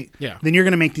Ohio State, Yeah. then you're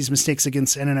going to make these mistakes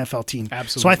against an NFL team.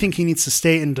 Absolutely. So I think he needs to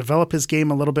stay and develop his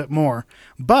game a little bit more.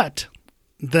 But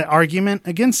the argument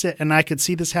against it, and I could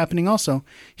see this happening also,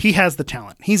 he has the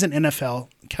talent. He's an NFL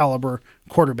caliber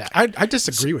quarterback. I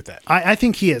disagree with that. I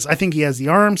think he is. I think he has the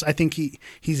arms. I think he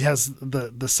has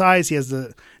the size. He has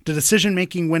the decision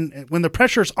making when the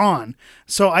pressure's on.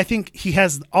 So I think he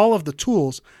has all of the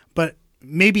tools, but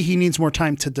maybe he needs more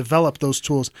time to develop those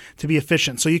tools to be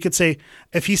efficient. So you could say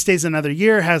if he stays another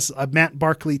year, has a Matt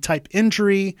Barkley type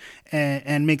injury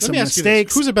and makes Let some me ask you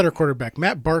mistakes, this. Who's a better quarterback,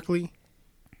 Matt Barkley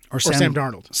or Sam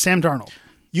Darnold? Sam Darnold.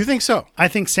 You think so? I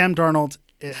think Sam Darnold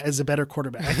is a better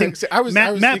quarterback. I think See, I was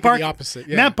thinking the opposite,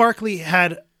 yeah. Matt Barkley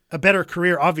had a better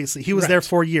career. Obviously, he was Right. there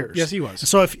 4 years. Yes, he was.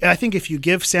 So I think if you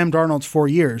give Sam Darnold 4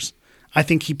 years, I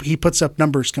think he puts up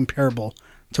numbers comparable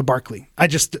to Barkley. I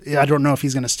don't know if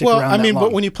he's going to stick Well, around. I mean, that but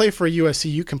long. when you play for a USC,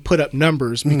 you can put up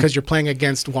numbers because you're playing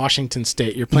against Washington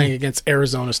State, you're playing against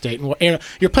Arizona State, and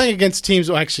you're playing against teams.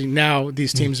 Well, actually, now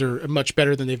these teams are much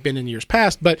better than they've been in years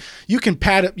past. But you can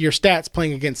pad up your stats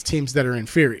playing against teams that are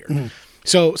inferior.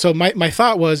 So my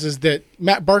thought is that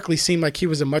Matt Barkley seemed like he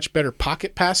was a much better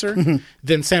pocket passer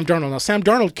than Sam Darnold. Now, Sam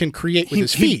Darnold can create with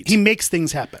his feet. he makes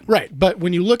things happen. Right, but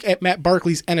when you look at Matt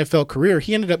Barkley's NFL career,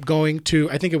 he ended up going to,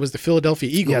 I think it was the Philadelphia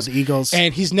Eagles. Yeah, the Eagles.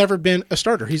 And he's never been a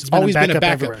starter. He's been a always been a backup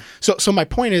backup. everywhere. So my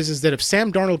point is that if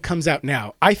Sam Darnold comes out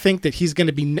now, I think that he's going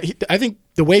to be, I think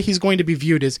the way he's going to be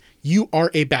viewed is you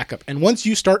are a backup. And once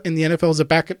you start in the NFL as a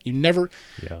backup, you never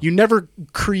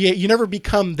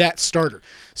become that starter.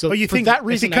 So But you for think that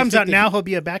reason, if he comes I out think now, that he'll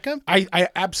be a backup? I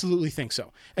absolutely think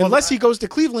so. Unless he goes to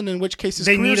Cleveland, in which case his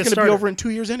They career need is a going to be starter. over in 2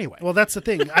 years anyway. Well, that's the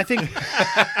thing. I think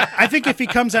if he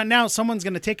comes out now, someone's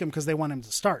going to take him because they want him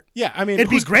to start. Yeah, I mean, it'd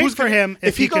be great for him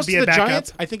if he could goes be to a the backup.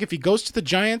 Giants, I think if he goes to the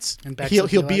Giants, And backs he'll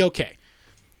up Eli. be okay.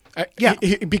 Yeah,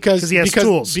 because he has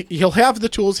tools. He'll have the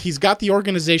tools. He's got the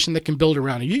organization that can build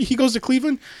around him. He goes to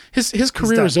Cleveland, his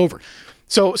career done. is over.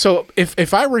 So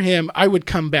if I were him, I would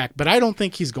come back, but I don't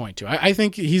think he's going to. I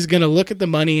think he's going to look at the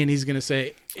money and he's going to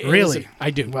say, Really? listen,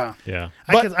 I do. Wow. Yeah.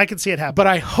 I could see it happen. But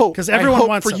I hope because everyone I hope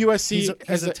wants for him. USC He's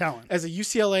as a talent. as a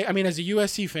UCLA. I mean, as a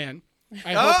USC fan,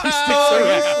 I hope he sticks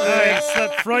around. Nice,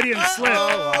 that Freudian slip.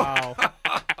 Wow.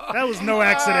 That was no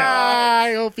accident.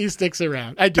 I hope he sticks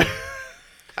around. I do.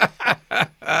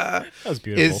 That was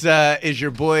beautiful. Is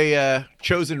your boy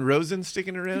Chosen Rosen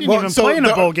sticking around? Didn't even play in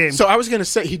a bowl game. So I was going to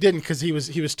say he didn't because he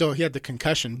had the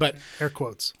concussion, but Air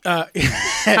quotes. but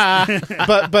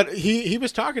he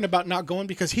was talking about not going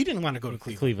because he didn't want to go to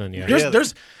Cleveland. Cleveland, yeah.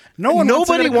 There's No one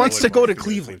nobody wants wants to to go to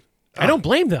Cleveland. I don't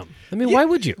blame them. I mean, why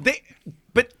would you?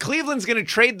 But Cleveland's going to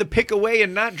trade the pick away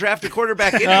and not draft a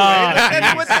quarterback anyway.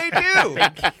 That's what they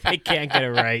do. They can't get it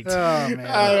right. Oh man,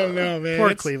 I don't know, man. poor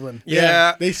It's- Cleveland.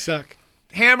 Yeah. They suck.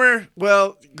 Hammer,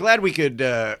 well, glad we could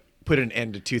put an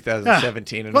end to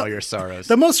 2017 and well, all your sorrows.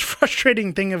 The most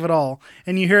frustrating thing of it all,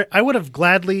 and you hear, I would have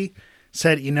gladly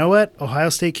said, you know what, Ohio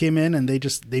State came in and they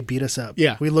beat us up.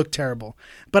 Yeah. We looked terrible.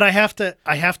 But I have to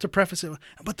preface it.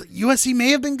 But the USC may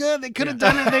have been good. They could have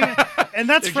done it. And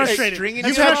that's just frustrating. stringing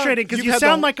That's you along. frustrating because You've you had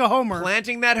sound the- like a homer.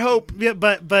 Planting that hope. Yeah,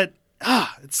 but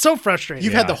it's so frustrating.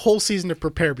 You've had the whole season to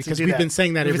prepare because do we've that. been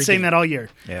saying that We've every been saying game. that all year.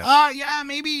 Yeah. Yeah,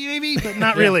 maybe, but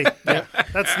not really. Yeah.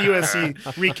 That's the USC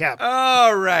recap.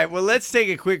 All right. Well, let's take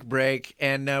a quick break.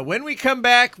 And when we come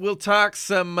back, we'll talk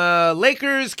some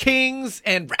Lakers, Kings,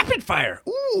 and rapid fire.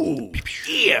 Ooh.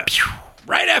 Yeah.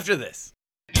 Right after this.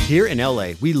 Here in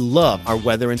LA, we love our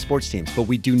weather and sports teams, but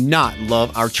we do not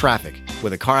love our traffic.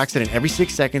 With a car accident every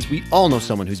 6 seconds, we all know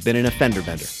someone who's been in a fender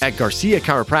bender. At Garcia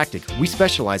Chiropractic, we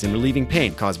specialize in relieving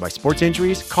pain caused by sports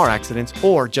injuries, car accidents,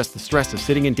 or just the stress of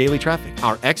sitting in daily traffic.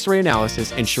 Our x-ray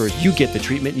analysis ensures you get the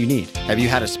treatment you need. Have you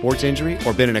had a sports injury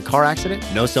or been in a car accident?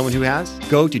 Know someone who has?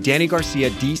 Go to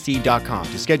DannyGarciaDC.com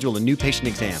to schedule a new patient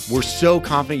exam. We're so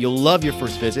confident you'll love your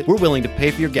first visit, we're willing to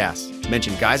pay for your gas.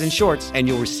 Mention Guys in Shorts and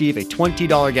you'll receive a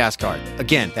 $20 gas card.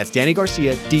 Again, that's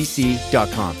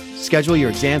DannyGarciaDC.com. Schedule your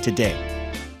exam today.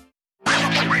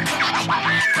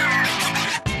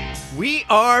 We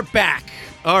are back.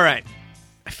 All right.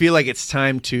 I feel like it's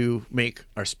time to make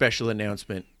our special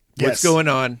announcement. What's Yes. going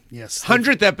on? Yes.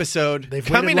 100th episode. They've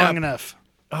coming waited long up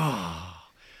enough.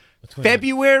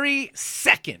 February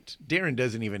 2nd. Darren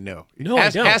doesn't even know. No, I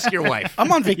don't. Ask your wife.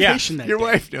 I'm on vacation that Your day.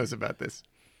 wife knows about this.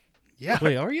 Yeah.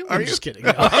 Wait, are you? I'm just kidding.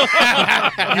 You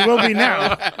will be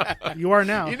now. You are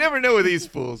now. You never know with these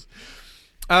fools.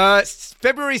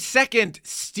 February 2nd,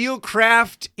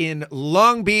 Steelcraft in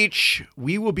Long Beach.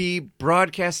 We will be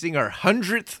broadcasting our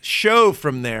 100th show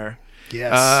from there.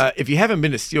 Yes. If you haven't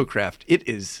been to Steelcraft, it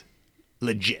is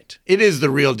legit. It is the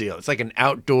real deal. It's like an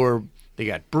outdoor, they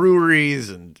got breweries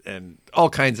and all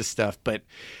kinds of stuff, but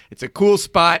it's a cool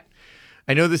spot.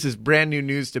 I know this is brand new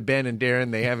news to Ben and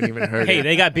Darren. They haven't even heard it. Hey,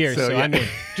 they got beer, so yeah. I'm in.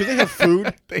 Do they have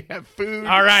food? They have food.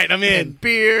 All right, I'm in. And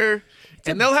beer.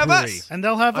 And they'll have us. And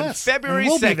they'll have on us. February And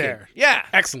we'll 2nd. be there. Yeah.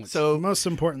 Excellent. So Most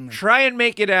importantly. try and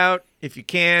make it out if you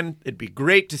can. It'd be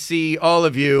great to see all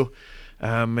of you.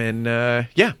 So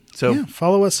Yeah,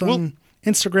 follow us on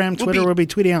Instagram, Twitter. be- We'll be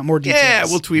tweeting out more details. yeah,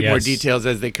 we'll tweet more Yes. details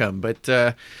as they come. But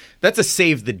that's a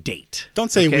save the date.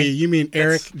 Don't say Okay? we. You mean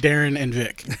Eric, Darren, and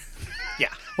Vic. Yeah.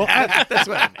 Well, that's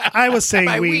what I meant. I was saying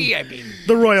By we, I mean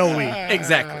the royal we.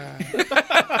 exactly.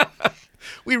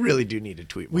 We really do need to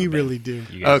tweet more. We Ben. really do.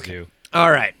 You guys Okay. do.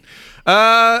 All right.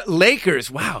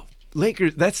 Lakers. Wow.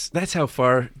 Lakers. That's how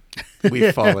far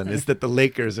we've fallen. Is that the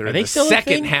Lakers are in they the still a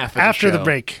second thing? half of After the the show.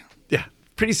 break. Yeah.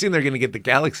 Pretty soon they're going to get the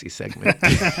Galaxy segment.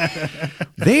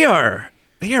 They are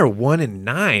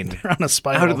 1-9 On a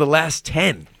spiral. out of the last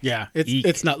 10. Yeah,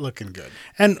 it's not looking good.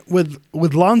 And with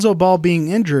Lonzo Ball being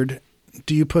injured,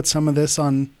 do you put some of this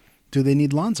on? Do they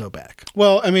need Lonzo back?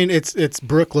 Well, I mean, it's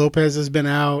Brooke Lopez has been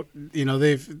out. You know,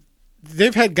 they've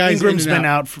had guys. Ingram's in and been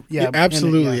out. out.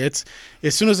 Absolutely. Yeah. It's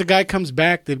as soon as a guy comes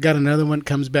back, they've got another one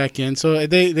comes back in. So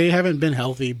they haven't been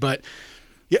healthy. But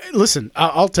yeah, listen,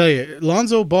 I'll tell you,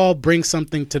 Lonzo Ball brings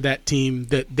something to that team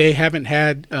that they haven't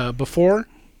had before.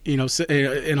 You know,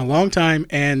 in a long time,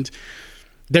 and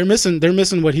they're missing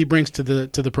what he brings to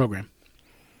the program.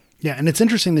 Yeah, and it's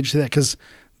interesting that you say that because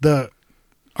the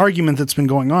argument that's been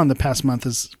going on the past month,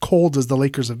 as cold as the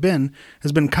Lakers have been,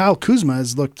 has been Kyle Kuzma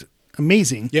has looked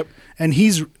amazing. Yep. And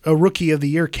he's a Rookie of the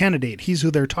Year candidate. He's who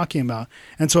they're talking about.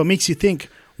 And so it makes you think,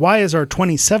 why is our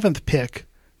 27th pick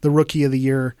the Rookie of the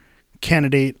Year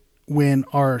candidate when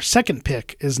our second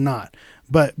pick is not?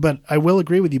 But I will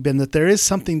agree with you, Ben, that there is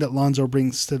something that Lonzo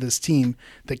brings to this team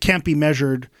that can't be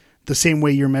measured the same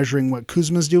way you're measuring what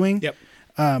Kuzma's doing. Yep.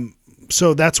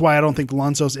 So that's why I don't think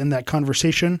Lonzo's in that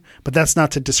conversation, but that's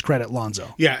not to discredit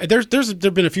Lonzo. Yeah, there've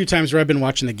been a few times where I've been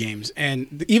watching the games,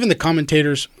 and even the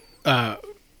commentators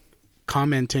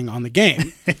commenting on the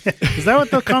game. Is that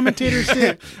what the commentators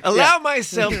did? Allow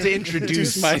myself to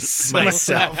introduce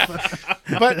myself.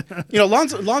 But you know,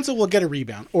 Lonzo will get a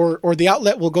rebound, or the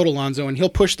outlet will go to Lonzo, and he'll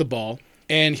push the ball,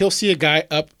 and he'll see a guy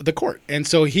up the court, and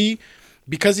so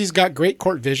because he's got great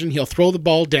court vision, he'll throw the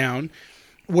ball down,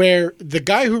 where the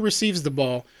guy who receives the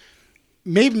ball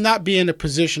may not be in a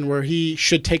position where he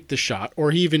should take the shot,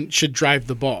 or he even should drive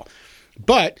the ball.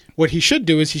 But what he should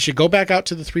do is he should go back out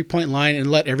to the three-point line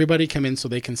and let everybody come in so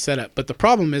they can set up. But the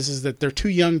problem is that they're too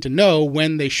young to know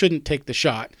when they shouldn't take the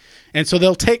shot. And so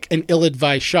they'll take an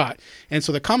ill-advised shot. And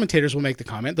so the commentators will make the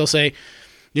comment. They'll say,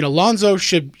 Lonzo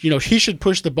should, he should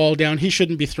push the ball down. He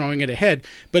shouldn't be throwing it ahead.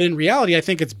 But in reality, I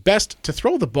think it's best to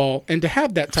throw the ball and to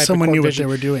have that type Someone of knew what vision. they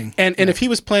were doing. And if he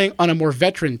was playing on a more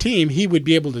veteran team, he would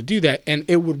be able to do that, and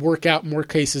it would work out more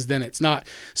cases than it's not.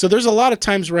 So there's a lot of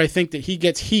times where I think that he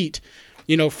gets heat,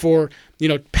 for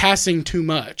passing too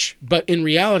much. But in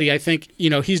reality, I think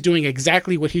he's doing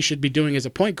exactly what he should be doing as a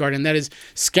point guard, and that is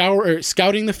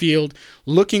scouting the field,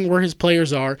 looking where his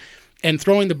players are, and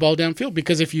throwing the ball downfield.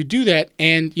 Because if you do that,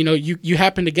 and you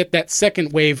happen to get that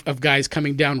second wave of guys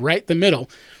coming down right the middle,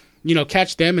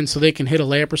 catch them, and so they can hit a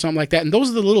layup or something like that. And those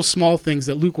are the little small things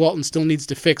that Luke Walton still needs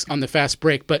to fix on the fast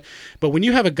break. But when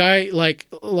you have a guy like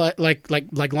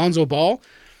Lonzo Ball,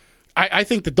 I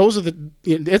think that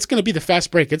it's going to be the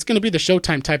fast break. It's going to be the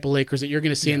Showtime type of Lakers that you're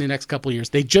going to see in the next couple of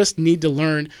years. They just need to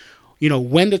learn,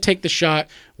 when to take the shot,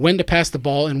 when to pass the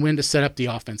ball, and when to set up the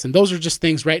offense. And those are just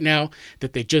things right now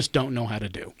that they just don't know how to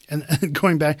do. And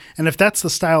going back, and if that's the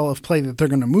style of play that they're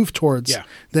going to move towards,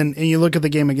 then and you look at the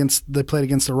game they played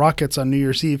against the Rockets on New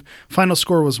Year's Eve, final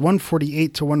score was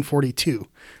 148-142.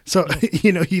 So,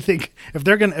 you think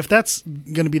if that's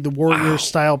going to be the Warriors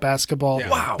style basketball,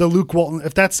 the Luke Walton,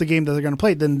 if that's the game that they're going to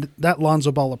play, then that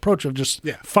Lonzo Ball approach of just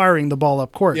firing the ball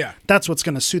up court, that's what's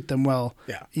going to suit them well.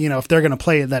 If they're going to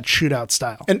play that shootout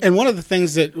style. And one of the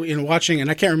things that watching, and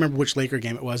I can't remember which Laker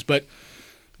game it was, but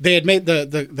they had made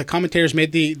the commentators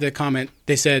made the comment.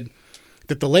 They said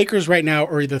that the Lakers right now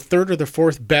are the third or the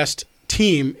fourth best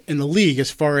team in the league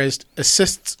as far as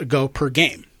assists go per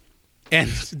game. And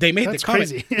they made the comment.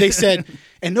 Crazy. They said,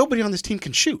 and nobody on this team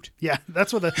can shoot. Yeah,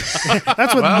 that's what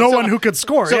no one who could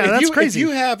score. So that's crazy. If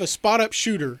you have a spot up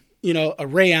shooter, a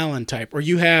Ray Allen type, or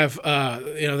you have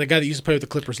the guy that used to play with the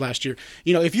Clippers last year,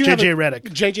 if you JJ Redick.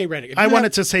 JJ Redick. I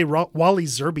wanted to say Wally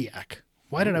Zerbiak.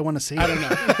 Why did I want to say that?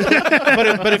 I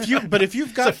don't know. but if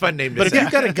you've got It's a fun name to but say. if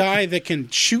you've got a guy that can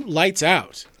shoot lights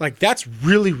out, like that's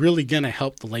really, really going to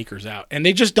help the Lakers out. And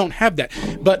they just don't have that.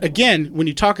 But again, when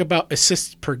you talk about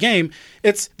assists per game,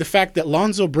 it's the fact that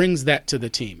Lonzo brings that to the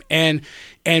team. And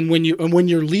when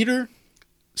your leader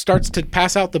starts to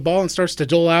pass out the ball and starts to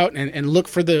dole out and look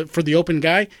for the open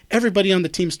guy, everybody on the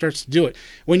team starts to do it.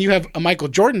 When you have a Michael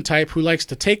Jordan type who likes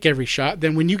to take every shot,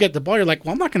 then when you get the ball, you're like,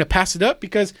 well, I'm not going to pass it up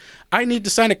because I need to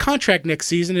sign a contract next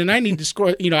season and I need to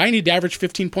score, I need to average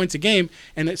 15 points a game,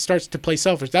 and it starts to play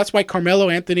selfish. That's why Carmelo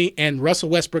Anthony and Russell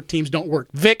Westbrook teams don't work.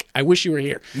 Vic, I wish you were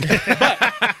here.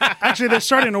 Actually, they're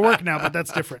starting to work now, but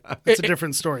that's different. It's a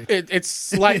different story.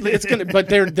 But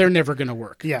they're never going to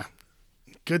work. Yeah.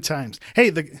 Good times. Hey,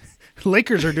 the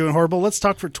Lakers are doing horrible. Let's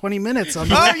talk for 20 minutes on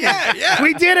the Oh, weekend. yeah.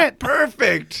 We did it.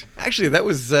 Perfect. Actually, that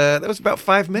was about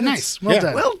 5 minutes. Nice. Well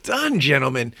done. Well done,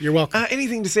 gentlemen. You're welcome.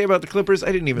 Anything to say about the Clippers?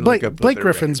 I didn't even look up. Blake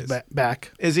Griffin's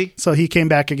back. Is he? So he came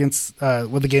back against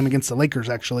with a game against the Lakers,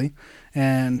 actually.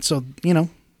 And so, the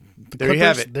There you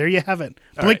have it. There you have it.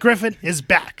 Blake right. Griffin is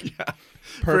back.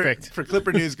 Perfect. For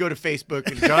Clipper News, go to Facebook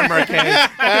and John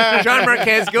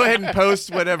Marquez, go ahead and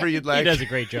post whatever you'd like. He does a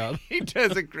great job. He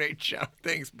does a great job.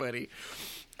 Thanks, buddy.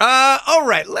 All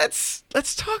right, let's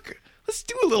talk. Let's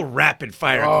do a little rapid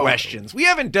fire questions. We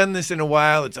haven't done this in a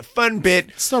while. It's a fun bit.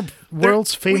 It's our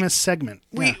world's famous segment.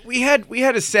 We had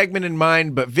a segment in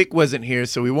mind, but Vic wasn't here,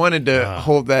 so we wanted to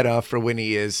hold that off for when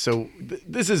he is. So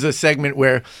this is a segment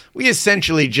where we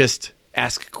essentially just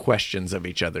ask questions of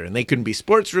each other, and they can be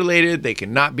sports related. They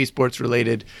can not be sports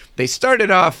related. They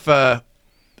started off. I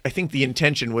think the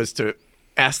intention was to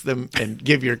ask them and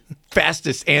give your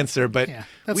fastest answer, but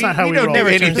that's not how we don't roll. do Never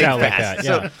turns anything out like fast.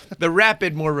 that, yeah. So the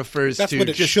rapid more refers That's to what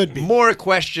it just should be. more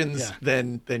questions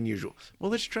than usual.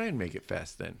 Well, let's try and make it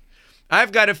fast then.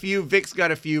 I've got a few. Vic's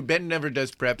got a few. Ben never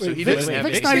does prep, so he doesn't have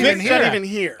Vic's any. not even Vic's here. not even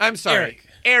here. I'm sorry.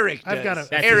 Eric does. I've got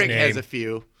That's Eric his has name. a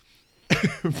few.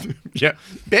 Yeah.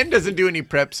 Ben doesn't do any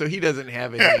prep, so he doesn't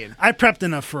have any. I prepped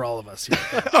enough for all of us here.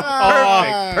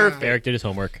 Perfect. Eric did his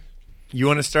homework. You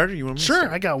want to start or you want me to Sure,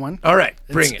 start? I got one. All right,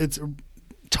 bring it. It's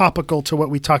topical to what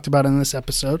we talked about in this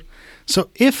episode. So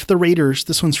if the Raiders,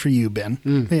 this one's for you,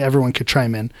 Ben. Hey, everyone could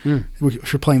chime in.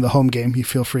 If you're playing the home game, you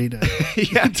feel free to,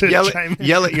 Yeah, to chime in.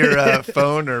 yell at your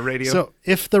phone or radio. So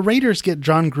if the Raiders get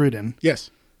John Gruden,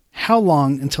 Yes. how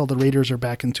long until the Raiders are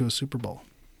back into a Super Bowl?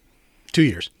 2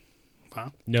 years.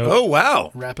 No. Oh,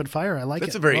 wow. Rapid fire. I like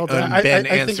That's it. a very Well done. Ben I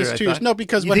think answer, it's I 2 years. thought. No,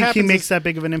 because You what think he happens makes is that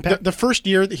big of an impact? the first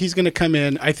year that he's going to come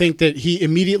in, I think that he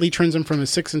immediately turns him from a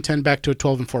 6-10 back to a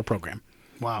 12-4 program.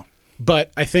 Wow.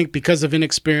 But I think because of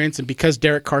inexperience and because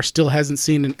Derek Carr still hasn't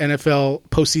seen an NFL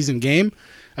postseason game,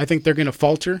 I think they're going to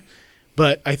falter.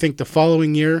 But I think the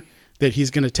following year, that he's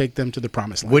going to take them to the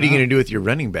promised land. What are you going to do with your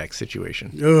running back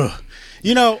situation? Ugh.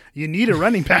 You know, You need a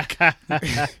running back.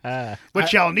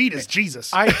 What y'all need is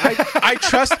Jesus. I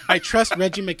trust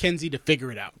Reggie McKenzie to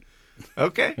figure it out.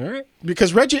 Okay. All right.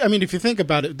 Because Reggie, I mean, if you think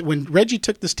about it, when Reggie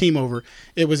took this team over,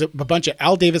 it was a bunch of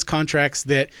Al Davis contracts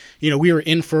that, we were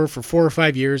in for 4 or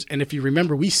 5 years. And if you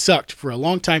remember, we sucked for a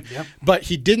long time. Yep. But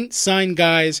he didn't sign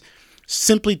guys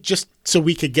simply just so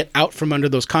we could get out from under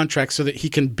those contracts so that he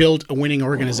can build a winning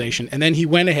organization. And then he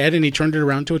went ahead and he turned it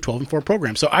around to a 12-4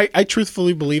 program. So I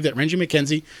truthfully believe that Reggie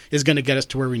McKenzie is going to get us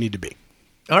to where we need to be.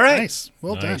 All right. Nice.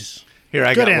 Well done. Here,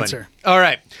 I Good got answer. one. All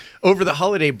right. Over the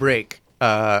holiday break,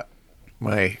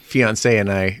 my fiance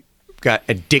and I got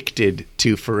addicted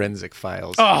to Forensic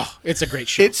Files. Oh, it's a great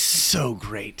show. It's so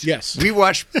great. Yes. We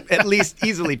watched at least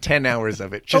easily 10 hours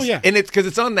of it. Just, Oh, yeah. And it's because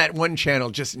it's on that one channel,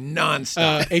 just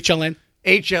nonstop. HLN.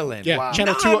 HLN. Yeah. Wow.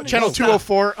 Channel Non-stop.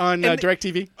 204 on And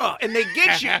DirecTV. Oh, and they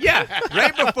get you, yeah,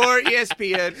 right before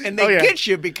ESPN, and they yeah. get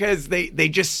you because they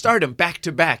just start them back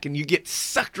to back, and you get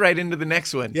sucked right into the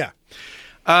next one. Yeah.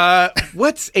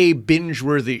 What's a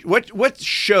binge-worthy? What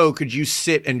show could you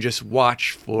sit and just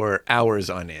watch for hours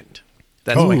on end?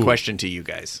 That's my question to you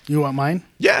guys. You want mine?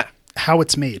 Yeah, How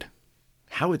It's Made.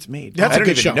 how it's made. That's I a don't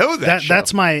good even show. know that. show.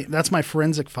 That's my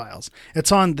Forensic Files.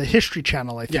 It's on the History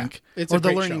Channel, I think, it's or a the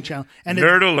great Learning show. Channel. And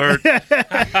Nerd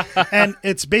alert. and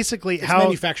it's basically how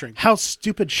manufacturing. how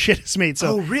stupid shit is made.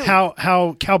 So Oh, really?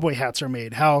 how cowboy hats are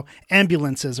made, how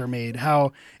ambulances are made,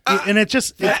 how and it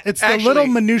just it's the actually, little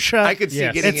minutia. I could see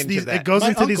Yes. getting It's into these, that. it goes My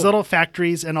into these uncle- little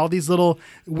factories and all these little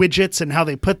widgets and how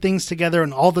they put things together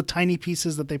and all the tiny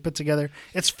pieces that they put together.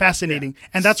 It's fascinating,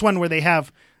 and that's one where they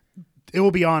have. It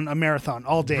will be on a marathon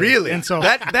all day. Really? And so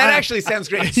that actually sounds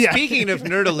great. Yeah. Speaking of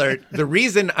nerd alert, the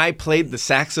reason I played the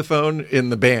saxophone in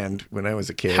the band when I was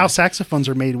a kid, how saxophones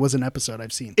are made was an episode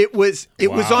I've seen. it was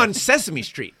on Sesame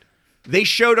Street. They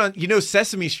showed on,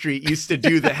 Sesame Street used to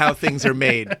do the how things are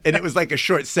made, and it was like a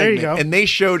short you segment, go. and they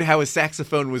showed how a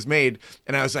saxophone was made,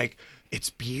 and I was like, it's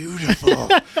beautiful.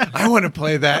 I want to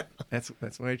play that. That's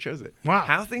why I chose it. Wow.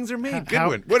 How things are made. Good How-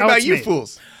 one. What how about it's you made.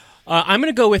 fools? I'm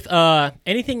going to go with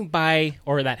anything by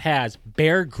or that has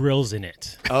Bear Grylls in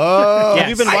it. Oh, Yes. Have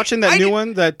you been watching that I new did-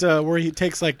 one that where he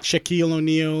takes like Shaquille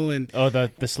O'Neal and Oh, the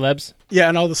celebs?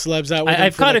 and all the celebs out with him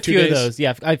I've for caught like a 2 few days? of those.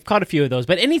 Yeah, I've caught a few of those.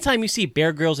 But anytime you see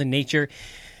Bear Grylls in nature,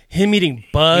 him eating He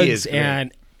is bugs great.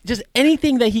 and just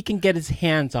anything that he can get his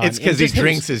hands on. It's because he And just him-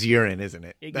 drinks his urine, isn't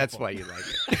it? Iggy That's Pop. why you like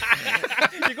it.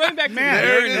 You're going back to Man, the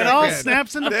There urine. is it all again.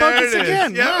 snaps into There focus it is.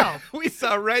 again. Yeah. Wow. We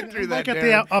saw right through Look that. at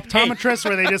Darren. the optometrist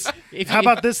where they just, If how you-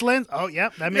 about this lens? Oh,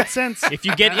 yep, that makes sense. If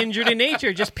you get injured in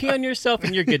nature, just pee on yourself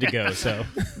and you're good to go. So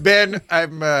Ben,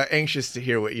 I'm anxious to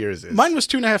hear what yours is. Mine was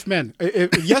 2.5 Men.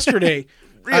 Yesterday,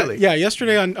 Really?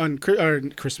 yesterday on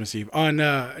Christmas Eve, on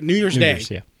New Year's Day,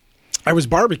 yeah. I was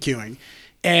barbecuing,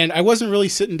 and I wasn't really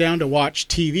sitting down to watch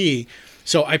TV.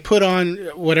 So I put on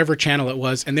whatever channel it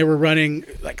was, and they were running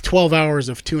like 12 hours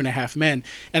of 2.5 Men.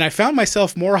 And I found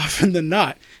myself more often than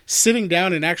not sitting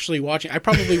down and actually watching. I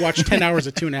probably watched 10 hours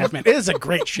of 2.5 Men. It is a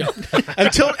great show.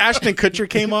 Until Ashton Kutcher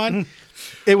came on,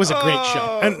 it was a great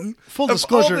show. And full Of all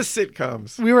disclosure, the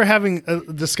sitcoms. we were having a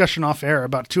discussion off air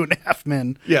about 2.5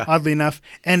 Men, Yeah. oddly enough.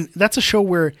 And that's a show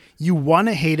where you want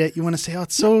to hate it. You want to say, oh,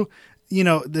 it's so,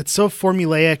 it's so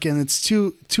formulaic and it's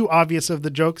too obvious of the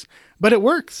jokes. But it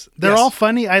works. They're Yes. all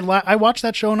funny. I watch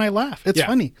that show and I laugh. It's Yeah.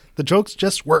 funny. The jokes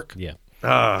just work. Yeah.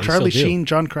 Charlie still do. Sheen,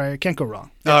 John Cryer, can't go wrong.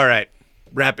 All right.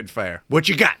 Rapid fire. What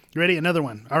you got? You ready? Another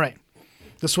one. All right.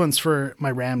 This one's for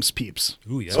my Rams peeps.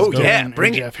 Ooh, yeah. Oh, Let's go. yeah. And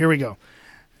Bring it. Jeff. Here we go.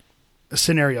 A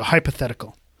scenario,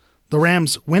 hypothetical. The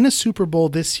Rams win a Super Bowl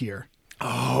this year,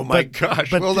 Oh, my gosh.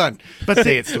 but- Hold on. but Say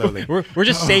they- it slowly. We're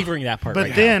just savoring that part but right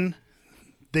now. then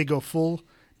they go full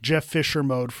Jeff Fisher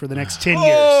mode for the next 10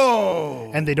 years,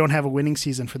 Oh. and they don't have a winning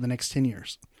season for the next 10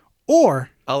 years. Or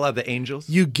I'll have the Angels.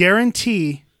 you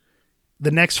guarantee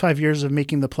the next 5 years of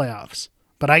making the playoffs.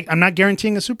 But I'm not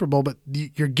guaranteeing a Super Bowl, but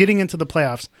you're getting into the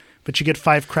playoffs, but you get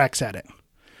 5 cracks at it.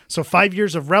 So 5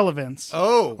 years of relevance.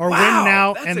 Oh, or wow. win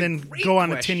now That's and a then great go on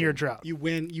a question. 10-year drought. You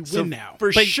win So now.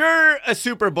 For sure, a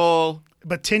Super Bowl,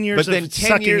 But 10 years but then of 10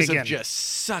 sucking years again. of just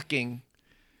sucking.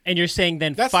 And you're saying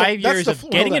then That's 5 that's years the of fl-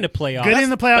 getting hold into on. playoffs. Get in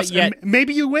the playoffs. but yet- and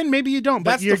maybe you win, maybe you don't.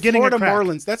 But That's you're the getting Florida a crack.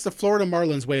 Marlins. That's the Florida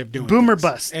Marlins way of doing Boom or things.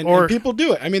 bust, And, or- and people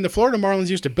do it. I mean, the Florida Marlins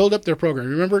used to build up their program.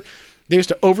 Remember, they used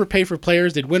to overpay for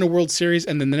players. They'd win a World Series,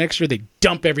 and then the next year they'd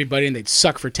dump everybody and they'd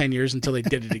suck for 10 years until they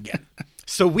did it again.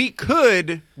 So we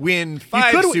could win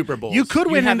 5 Super Bowls. You could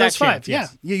win have in that those 5. chance,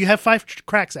 yes. Yeah. You have 5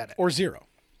 cracks at it. Or zero.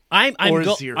 I'm Or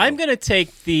zero. I'm gonna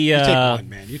take the You take one,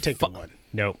 man. You take the one.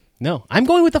 no. No, I'm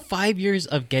going with the 5 years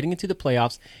of getting into the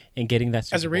playoffs and getting that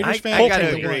Super As a Bowl. Raiders fan, I gotta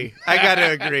take the agree. one. I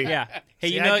gotta agree. Yeah. Hey,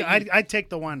 See, you know, I'd take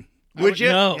the one. Would you?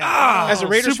 No. As a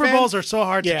Raiders Super fan, Bowls are so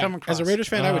hard to come across. as a Raiders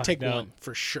fan, I would Oh, take no. one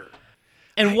for sure.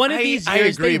 and one of these I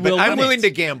years agree, they but will I'm win willing it.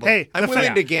 to gamble. Hey, I'm the willing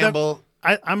fact- to gamble.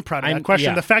 I'm proud of I'm- that question.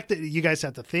 yeah. The fact that you guys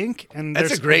have to think and That's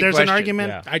there's, a great there's question. an argument.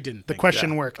 Yeah. I didn't. The think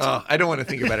question worked. Oh, I don't want to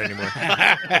think about it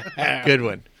anymore. Good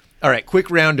one. All right, quick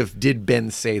round of did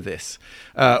Ben say this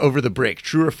over the break?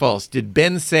 True or false? Did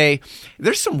Ben say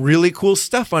there's some really cool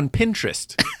stuff on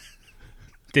Pinterest?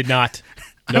 Did not.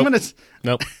 I'm gonna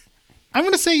Nope.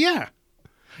 say yeah.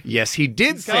 Yes, he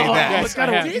did say Oh, that. yes, He's got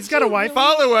I a, have. he's got a wife.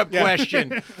 Follow-up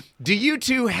question. Do you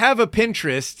two have a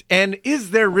Pinterest, and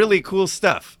is there really cool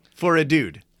stuff for a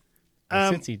dude?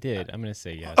 Since he did, I'm going to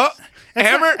say yes. Oh,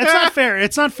 Hammer? It's not fair.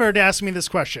 It's not fair to ask me this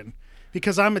question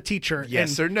because I'm a teacher.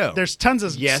 Yes and or no? There's tons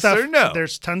of Yes stuff. or no?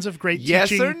 There's tons of great Yes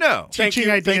teaching, or no? Thank teaching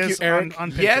you, ideas Eric.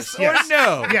 on Pinterest. Yes or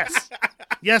no? Yes.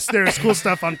 Yes, there's cool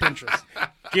stuff on Pinterest.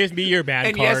 Give me your band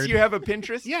And card. yes, you have a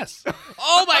Pinterest? Yes.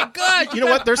 Oh my God! You know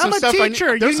what? There's some I'm a stuff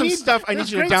teacher. there's You some need- stuff I need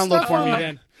there's you to great download stuff for me on-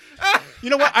 then. You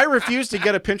know what? I refuse to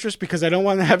get a Pinterest because I don't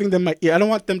want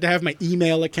them to have my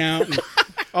email account and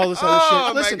all this other Oh,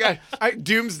 shit. Listen, my God.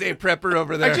 Doomsday prepper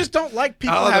over there. I just don't like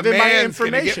people Oh, the having my man's gonna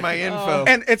information. get my info.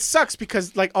 And it sucks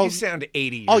because like you sound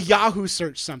 80. I'll Yahoo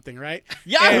search something, right?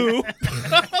 Yahoo!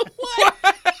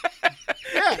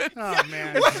 Yeah. Oh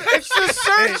man. It's the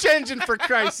search engine for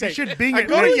Christ's sake. should Bing I it,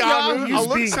 go to right? Yahoo, Use I'll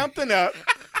look Bing. something up,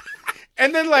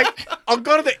 and then like I'll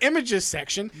go to the images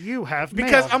section You have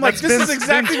because mail. I'm like, That's this is Ben's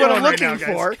exactly what I'm phone right looking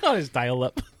now, guys. for. On his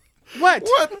dial-up. What?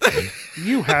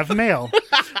 You have mail.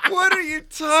 What are you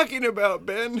talking about,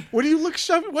 Ben? What do you look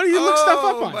stuff? What do you look stuff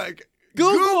up on? My God.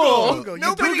 Google. You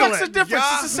Nobody Google what's it. the difference.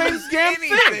 It's the same damn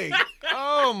thing.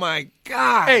 Oh my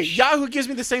gosh. Hey, Yahoo gives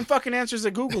me the same fucking answers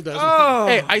that Google does. Oh.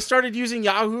 Hey, I started using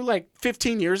Yahoo like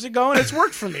 15 years ago, and it's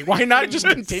worked for me. Why not just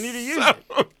continue to use it?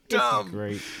 so dumb.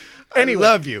 Great. Anyway. I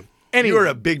love you. Anyway. You're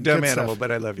a big dumb Good stuff. animal,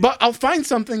 but I love you. But I'll find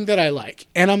something that I like,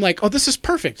 and I'm like, oh, this is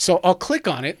perfect. So I'll click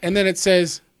on it, and then it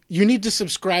says, you need to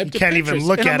subscribe to can't even Pinterest.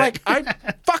 look and at I'm it.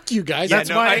 like, fuck you guys. yeah, that's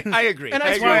no, why- I agree. and I I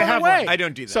agree. throw why I it have away. I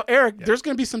don't do that. So Eric, there's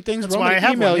going to be some things That's wrong why I with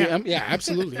have email one, you. yeah. Yeah,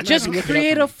 absolutely. I'm Just not gonna look it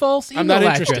create up a false I'm email not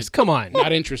address. interested. Come on.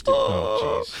 Not interested.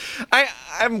 Oh, jeez.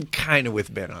 I'm kind of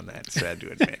with Ben on that, sad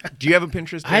to admit. Do you have a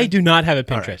Pinterest, Ben? I do not have a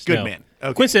Pinterest. right, good no. man.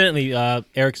 Okay. Coincidentally,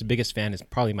 Eric's biggest fan is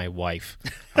probably my wife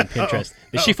on Pinterest.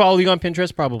 Does she follow you on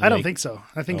Pinterest? Probably. I don't think so.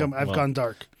 I think I've well. gone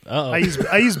dark. Uh-oh.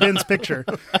 I use Ben's picture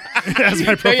as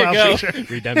my There you profile go. picture.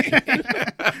 Redemption.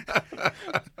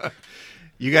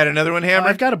 You got another one, Hammer?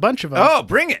 I've got a bunch of them. Oh,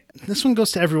 bring it. This one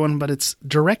goes to everyone, but it's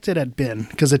directed at Ben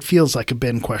because it feels like a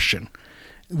Ben question.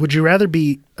 Would you rather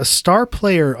be a star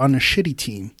player on a shitty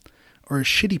team or a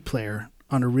shitty player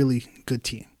on a really good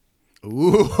team?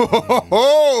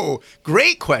 Ooh,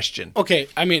 great question. Okay,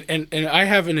 I mean, and I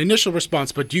have an initial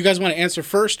response, but do you guys want to answer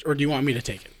first, or do you want me to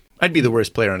take it? I'd be the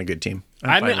worst player on a good team.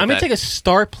 I'm going to take a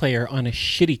star player on a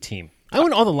shitty team. I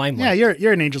want all the limelight. Yeah,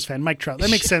 you're an Angels fan, Mike Trout.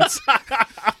 That makes sense.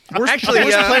 Worst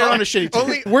player on a shitty team.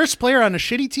 Only Worst player on a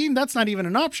shitty team? That's not even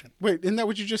an option. Wait, isn't that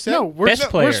what you just said? No, worst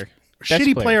Best player. worst Best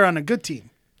shitty player. player on a good team,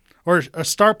 or a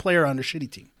star player on a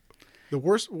shitty team. The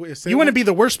worst. Wait, say You want to what? be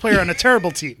the worst player on a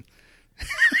terrible team.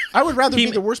 I would rather He-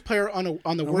 be the worst player on the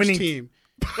worst winning- team.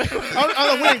 on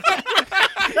the winning team.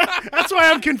 That's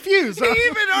why I'm confused.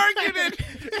 even argued it.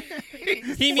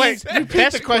 He Wait, means repeat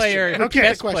best the question. player. Repeat the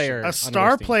Best question. player. on A the star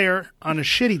worst team. player on a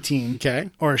shitty team, Okay.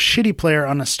 or a shitty player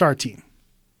on a star team.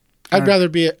 I'd rather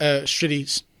be a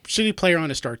shitty player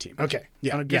on a star team. Okay.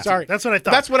 Yeah. On a good Sorry. team. That's what I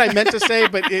thought. That's what I meant to say,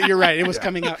 but you're right. It was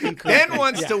coming out incorrect. Ben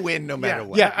wants to win no matter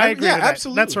what. Yeah, I agree with that.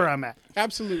 absolutely. That's where I'm at.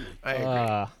 Absolutely. I agree.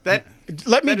 Uh, that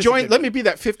Let me That is a join. good Let one. me be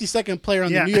that 52nd player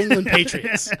on Yeah. the New England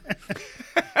Patriots,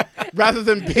 rather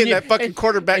than being that fucking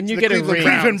quarterback. and to you the get a Cleveland ring.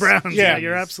 Browns. Cleveland Browns. Yeah, Yeah.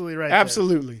 you're absolutely right. there.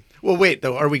 Absolutely. well, wait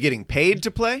though. Are we getting paid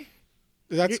to play?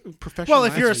 That's professional. Well,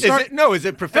 if you're a athletes. star- Is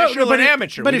it professional but and it-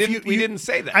 amateur? but we if didn't, we didn't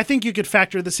say that. I think you could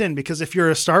factor this in because if you're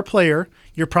a star player,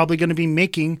 you're probably going to be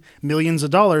making millions of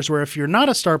dollars. Where if you're not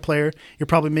a star player, you're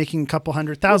probably making a couple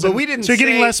 $100,000. but we didn't. So you're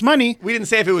getting say- less money. We didn't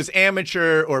say if it was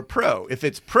amateur or pro. If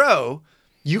it's pro,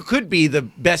 you could be the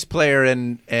best player,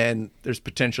 and there's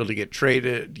potential to get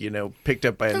traded. Picked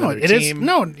up by No, another it is team.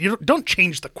 no. You don't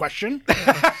change the question.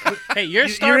 hey, you're a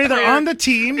star You're either player. on the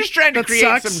team. I'm just trying to that create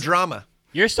sucks, some drama.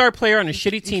 You're a star player on a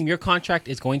shitty team. Your contract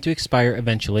is going to expire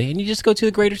eventually, and you just go to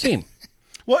the greater team.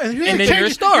 well, and here's And the then thing. you're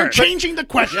a star. You're changing the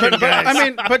question, guys. I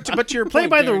mean, but to your Play point,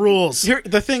 by the Darren, rules. Here,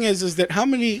 the thing is that how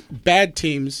many bad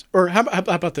teams, or how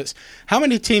about this? How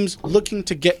many teams looking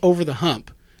to get over the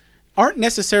hump aren't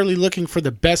necessarily looking for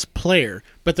the best player,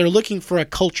 but they're looking for a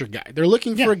culture guy. They're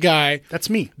looking for a guy That's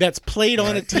me. that's played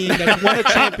on a team, that's won a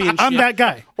championship. I'm that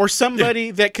guy. Or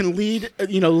somebody that can lead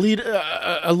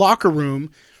a locker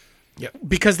room.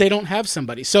 Because they don't have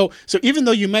somebody. So even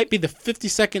though you might be the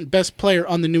 52nd best player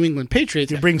on the New England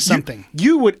Patriots, You bring something.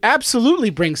 You would absolutely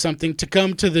bring something to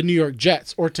come to the New York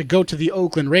Jets or to go to the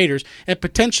Oakland Raiders and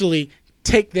potentially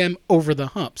take them over the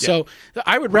hump. So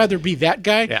I would rather be that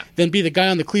guy than be the guy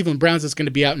on the Cleveland Browns that's going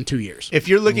to be out in 2 years. If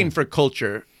you're looking for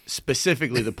culture,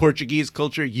 specifically the Portuguese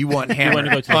culture, you want Hammer want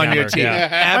to go to on your Hammer, team.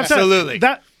 yeah. Absolutely.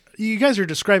 That you guys are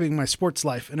describing my sports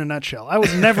life in a nutshell. I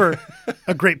was never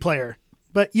a great player,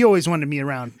 but you always wanted me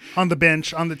around on the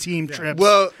bench, on the team trips.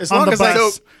 Well, as on long the as I-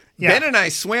 bus. So Yeah. Ben and I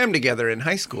swam together in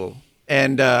high school,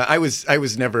 and I was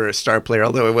never a star player,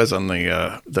 although I was on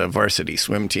the varsity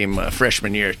swim team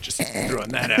freshman year. Just throwing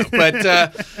that out. But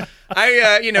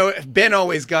Ben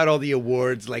always got all the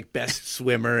awards, like best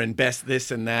swimmer and best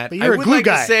this and that. But you're I a would glue like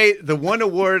guy. to say the one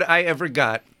award I ever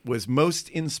got was most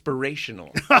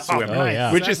inspirational swimmer, Oh,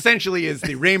 yeah. which essentially is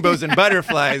the rainbows and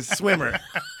butterflies swimmer.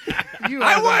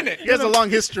 I won it. He has a long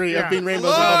history of being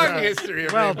rainbows and Long butterflies. history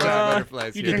of Well rainbows and done.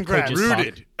 butterflies. You here. did the Congrats. coach's talk.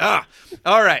 Rooted.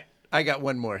 All right. I got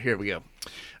one more. Here we go.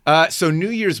 So New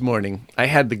Year's morning, I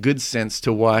had the good sense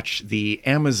to watch the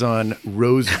Amazon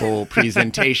Rose Bowl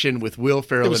presentation with Will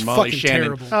Ferrell was and Molly fucking Shannon.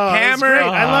 terrible. Oh, it was Hammer, great.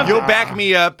 I loved you'll it. back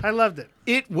me up. I loved it.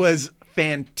 It was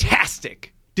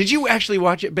fantastic. Did you actually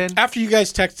watch it, Ben? After you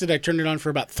guys texted, I turned it on for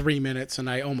about 3 minutes and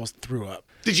I almost threw up.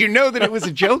 Did you know that it was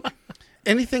a joke?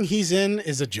 Anything he's in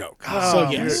is a joke. So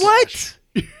yes. What?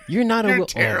 You're not You're a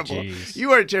terrible. Oh, jeez.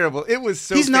 You are terrible. It was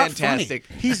so He's not fantastic.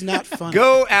 funny. He's not funny.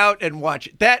 Go out and watch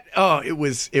it. It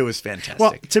was fantastic.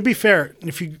 Well, to be fair,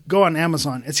 if you go on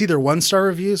Amazon, it's either 1-star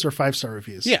reviews or 5-star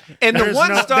reviews. Yeah. and the There's one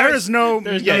no, star there is no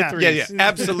yeah,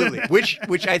 absolutely.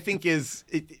 Which I think is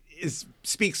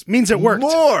speaks Means it worked.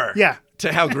 more Yeah.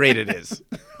 to how great it is.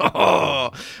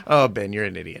 Oh, Ben, you're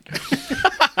an idiot.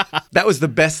 That was the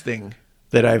best thing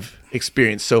that I've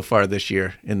experienced so far this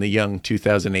year in the young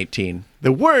 2018.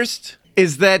 The worst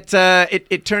is that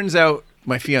it turns out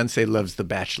my fiance loves The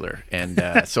Bachelor,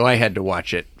 and so I had to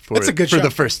watch it for That's a good show.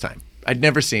 the first time. I'd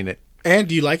never seen it. And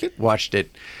do you like it? Watched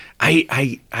it.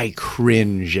 I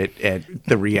cringe at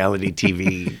the reality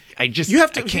TV. I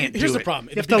can't Here's do the it. problem.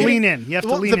 You have to lean in. You have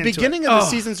to lean The into beginning it. of the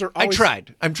seasons are always. I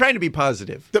tried. I'm trying to be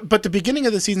positive. But the beginning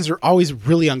of the seasons are always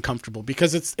really uncomfortable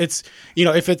because it's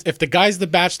if the guy's the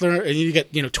Bachelor and you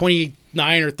get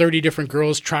 29 or 30 different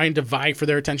girls trying to vie for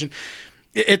their attention,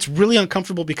 it's really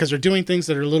uncomfortable because they're doing things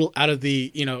that are a little out of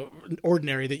the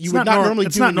ordinary that you would not normally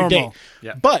it's do not in your normal. date.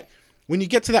 Yeah. But when you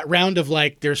get to that round of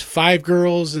like there's 5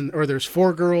 girls or there's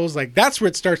 4 girls, like that's where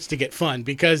it starts to get fun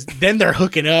because then they're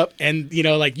hooking up and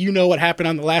what happened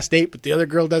on the last date, but the other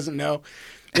girl doesn't know.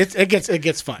 It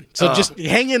gets fun. So just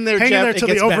hang in there, Hang in Jeff. there It till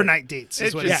the gets better. overnight dates.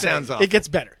 Is It what just it sounds awful. It gets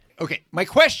better. Okay, my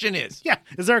question is, Yeah.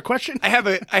 Is there a question? I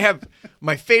have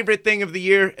my favorite thing of the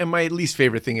year and my least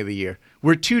favorite thing of the year.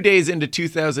 We're 2 days into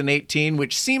 2018,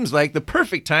 which seems like the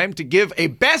perfect time to give a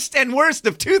best and worst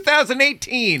of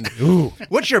 2018. Ooh.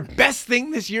 What's your best thing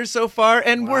this year so far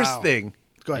and worst thing?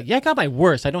 Go ahead. Yeah, I got my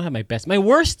worst. I don't have my best. My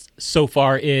worst so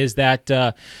far is that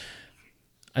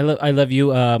I love you,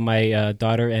 my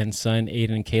daughter and son,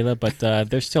 Aiden and Kayla, but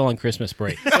they're still on Christmas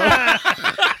break.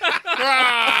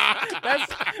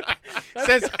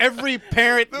 Says every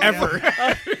parent ever.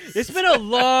 It's been a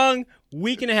long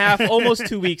week and a half, almost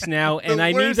 2 weeks now, and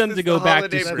I need worst them is to go the back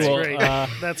to holiday break. school. That's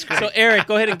great. That's great. So, Eric,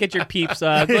 go ahead and get your peeps. Go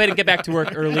ahead and get back to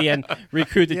work early and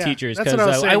recruit the Yeah, teachers that's what I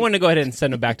was because I saying. want to go ahead and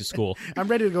send them back to school. I'm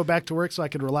ready to go back to work so I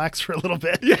can relax for a little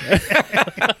bit.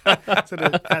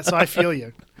 So I feel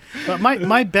you. But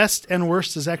my best and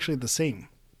worst is actually the same.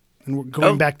 And we're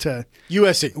going back to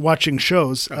USC. watching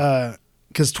shows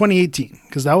because 2018,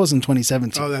 because that was in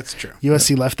 2017. Oh, that's true.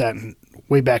 USC left that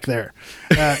way back there.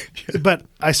 But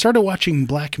I started watching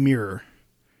Black Mirror.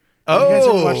 Oh, You guys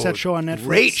ever watch that show on Netflix?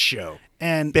 Great show.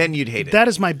 And Ben, you'd hate it. That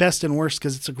is my best and worst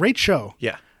because it's a great show.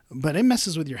 Yeah, But it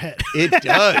messes with your head. it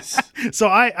does. So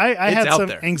I had out some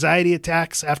there. anxiety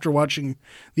attacks after watching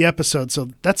the episode. So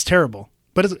that's terrible.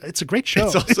 But it's a great show.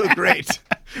 It's also great.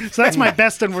 So that's my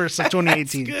best and worst of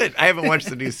 2018. Good. I haven't watched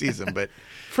the new season, but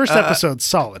First episode,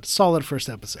 solid first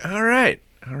episode. all right.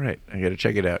 I got to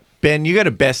check it out. Ben, you got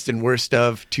a best and worst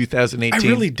of 2018?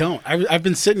 I really don't. I've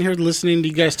been sitting here listening to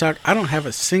you guys talk. I don't have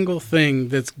a single thing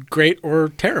that's great or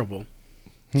terrible.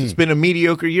 It's been a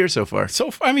mediocre year so far. So,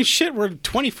 we're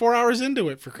 24 hours into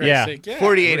it, for Christ's Yeah. sake. Yeah.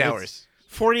 48 hours.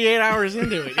 48 hours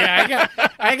into it. Yeah,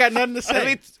 I ain't got nothing to say. I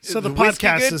mean, So the whiskey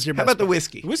podcast good? is your How best about the bet.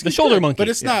 whiskey? Whiskey's The shoulder good, monkey. but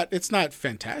it's not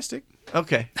fantastic.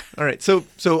 Okay. All right. So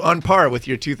on par with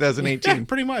your 2018. Yeah,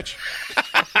 pretty much.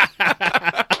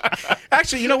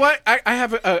 Actually, you know what? I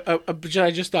have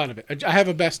I just thought of it. I have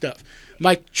a best of.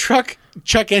 My truck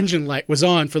check engine light was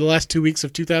on for the last 2 weeks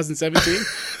of 2017.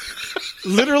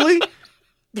 Literally,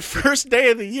 the first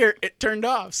day of the year, it turned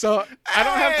off. So I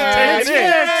don't have to take it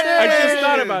in. I just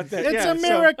thought about that. It's Yeah, a so-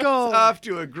 miracle. Off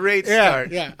to a great yeah,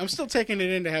 start. yeah. I'm still taking it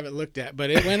in to have it looked at, but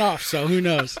it went off. So who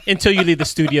knows? Until you leave the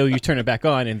studio, you turn it back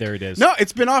on, and there it is. No,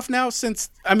 it's been off now since.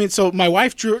 I mean, so my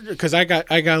wife drove because I got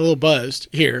a little buzzed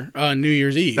here on New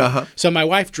Year's Eve. Uh-huh. So my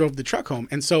wife drove the truck home,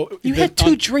 and so You had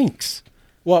 2 drinks.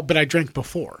 Well, but I drank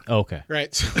before, Oh, okay.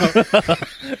 right? So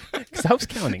Because I was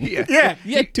counting. yeah,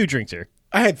 You had 2 drinks here.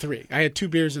 I had 3. I had 2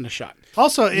 beers and a shot.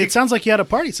 Also, it sounds like you had a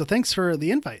party, so thanks for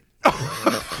the invite.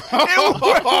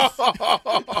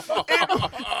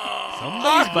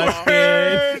 Somebody's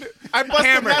busted. I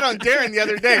busted that on Darren the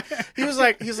other day. He was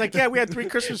like, yeah, we had 3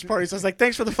 Christmas parties. I was like,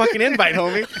 thanks for the fucking invite,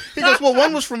 homie. He goes, well,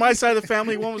 one was for my side of the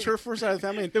family, one was her first side of the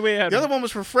family, and the other one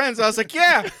was for friends. I was like,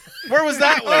 yeah, where was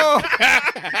that one?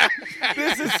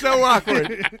 This is so awkward.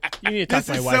 You need to talk This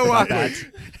to my is wife so about awkward.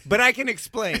 that. But I can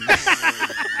explain.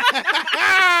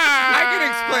 I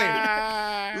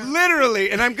can explain.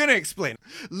 Literally, and I'm going to explain.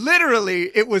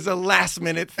 Literally, it was a last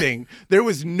minute thing. There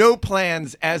was no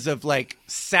plans as of like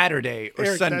Saturday or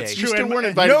Eric, Sunday. that's You true. still And- weren't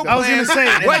and- invited. No to I was gonna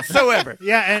plans say- whatsoever.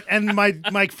 Yeah, and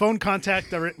my phone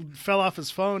contact fell off his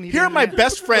phone. Here are my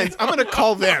best friends. I'm going to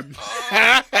call them.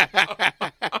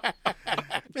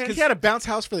 Man, he had a bounce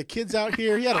house for the kids out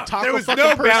here. He had a taco There was fucking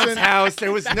no person. bounce house.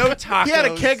 There was no tacos. He had a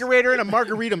kegerator and a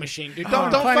margarita machine, dude.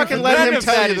 Don't fine, fucking but let None him of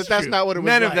tell you is that that's true. not what it was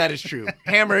None like. of that is true.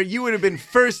 Hammer, you would have been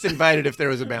first invited if there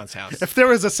was a bounce house. If there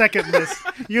was a second list,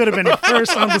 you would have been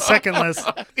first on the second list.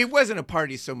 It wasn't a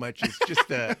party so much as just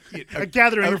a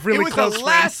gathering of really it was close a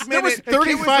last friends. minute. There was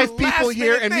 35 it was a people last here,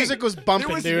 minute and thing. music was bumping,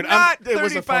 there was dude. Not It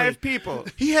was a 35 party. people.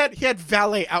 He had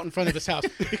valet out in front of his house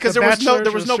because The there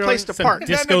Bachelors was no was place showing to some park. dis-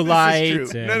 None of Disco this is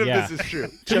lights true. and- None of yeah. this is true.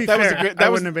 To be that was fair, a great. I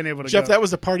That was, wouldn't have been able to Jeff, go. that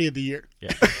was the party of the year.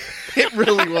 Yeah. It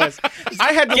really was.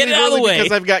 I had to Get leave it out of the early way.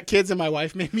 because I've got kids and my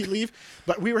wife made me leave.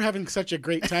 But we were having such a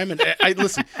great time. And I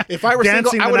listen, if I were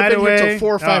Dancing single, I the would have night been here away. till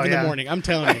 4 or 5 Oh, in yeah. the morning. I'm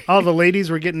telling you. All the ladies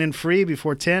were getting in free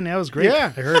before 10. That was great. Yeah.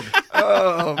 I heard.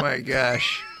 Oh my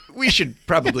gosh. We should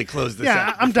probably close this Yeah,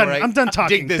 out. I'm done. before I I'm done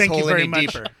talking. Dig this Thank you hole very any much.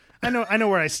 deeper. I know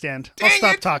where I stand. I'll Dang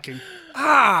stop it. talking.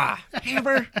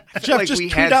 Hammer. I feel Jeff, like just we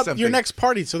tweet had out something. your next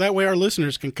party so that way our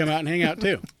listeners can come out and hang out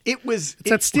too. It was.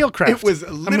 It's at Steelcraft. It was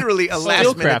literally a last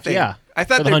minute Steelcraft, thing. yeah. I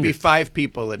thought For the there'd be 100th. 5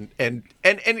 people and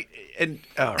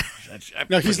oh,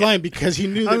 No, he's lying because he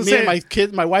knew I that was me and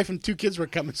saying- my wife and 2 kids were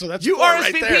coming. So that's You 4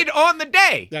 right RSVP'd there. on the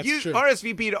day. That's you true.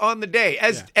 RSVP'd on the day,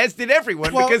 as did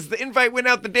everyone, Well- because the invite went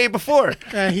out the day before.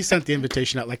 He sent the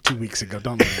invitation out like 2 weeks ago.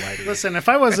 Don't let him lie to you. Listen, if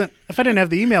I didn't have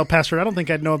the email password, I don't think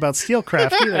I'd know about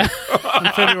Steelcraft either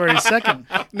on February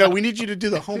 2nd. No, we need you to do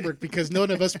the homework because none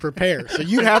of us prepare. So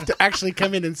you have to actually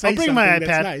come in and say I'll bring something my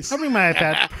that's iPad. nice. I'll bring my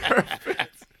iPad.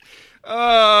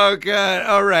 Oh, God.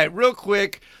 All right, real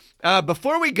quick.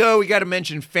 Before we go, we got to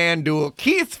mention FanDuel.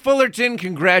 Keith Fullerton,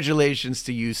 congratulations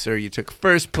to you, sir. You took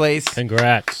first place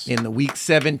Congrats. in the Week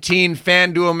 17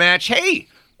 FanDuel match. Hey,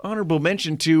 honorable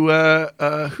mention to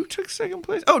who took second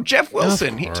place? Oh, Jeff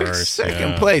Wilson. He took course, second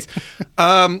yeah. place.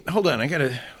 Hold on, I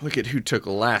gotta look at who took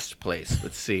last place.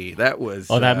 Let's see. That was.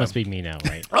 Oh, that must be me now,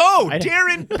 right? Oh, I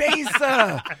Darren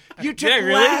Besa. You took I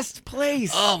really? last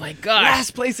place. Oh, my gosh.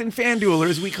 Last place in FanDuel, or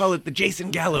as we call it, the Jason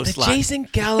Gallo The slot. Jason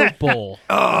Gallo Bowl.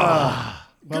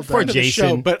 Good for friend of the Jason.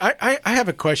 show, but I have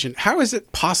a question. How is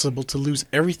it possible to lose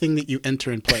everything that you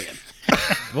enter and play in?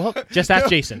 Well, just ask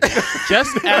Jason.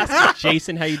 Just ask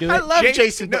Jason how you do it. I love Jason-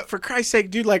 Jason, but for Christ's sake,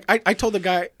 dude, like I told the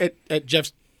guy at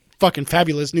Jeff's fucking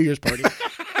fabulous New Year's party.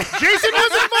 Jason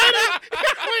was invited.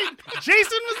 Wait,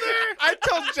 Jason was there. I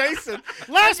told Jason,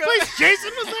 Last place,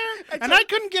 Jason was there, and I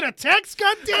couldn't get a text.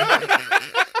 God damn it!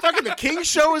 fucking the King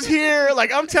Show was here.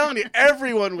 Like I'm telling you,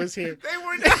 everyone was here. They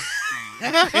were.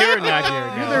 Here, not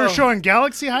here. No. They were showing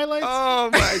Galaxy highlights.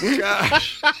 Oh my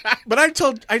gosh. But I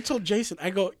told Jason, I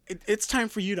go, it's time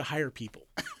for you to hire people.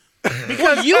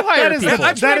 Because you hire That is people.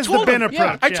 the, that is the Ben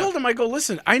approach. I told him, I go,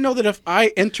 listen, I know that if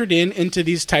I entered into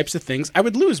these types of things, I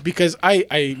would lose because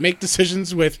I make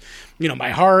decisions with, my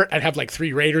heart. I'd have like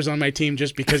 3 Raiders on my team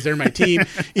just because they're my team,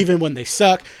 even when they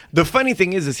suck. The funny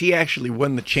thing is he actually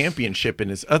won the championship in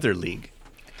his other league.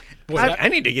 Boy, I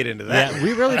need to get into that. Yeah,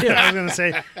 we really do. I was going to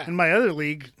say, in my other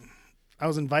league, I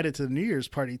was invited to the New Year's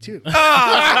party too. Dang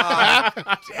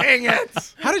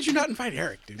it. How did you not invite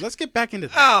Eric, dude? Let's get back into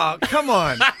that. Oh, come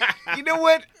on. You know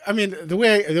what? I mean, the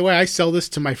way I sell this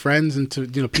to my friends and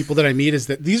to people that I meet is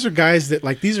that these are guys that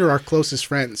these are our closest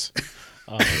friends.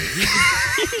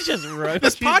 He's just right.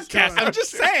 This podcast, I'm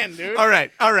just saying, dude. All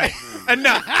right.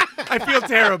 Enough. I feel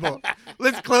terrible.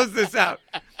 Let's close this out.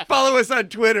 Follow us on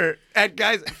Twitter at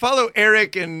guys. Follow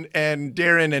Eric and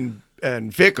Darren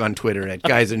and Vic on Twitter at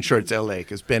Guys in Shorts LA,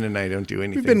 because Ben and I don't do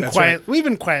anything. We've been That's quiet. right. We've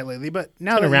been quiet lately, but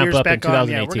now that gonna the ramp year's up in back on,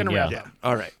 yeah, we're 2018, gonna ramp yeah. up.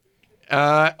 All right.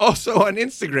 Also on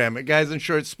Instagram at Guys in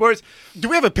Shorts Sports. Do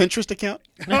we have a Pinterest account?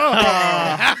 You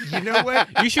know what?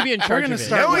 You should be in charge gonna of it.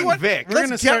 start- Knowing Vic. We're gonna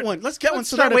Let's start- get one. Let's get one let's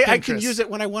so that start a way I can Pinterest. use it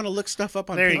when I want to look stuff up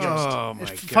on There you go. Pinterest. Oh my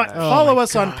Fo- god. follow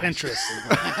us on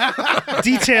Pinterest.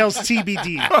 Details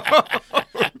TBD.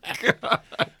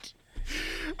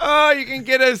 Oh, you can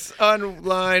get us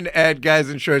online at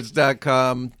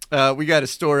guysinshorts.com. We got a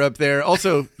store up there.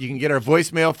 Also, you can get our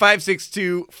voicemail,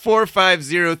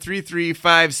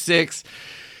 562-450-3356.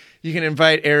 You can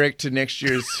invite Eric to next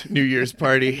year's New Year's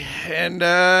party. And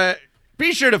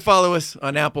be sure to follow us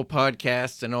on Apple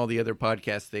Podcasts and all the other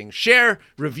podcast things. Share,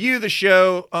 review the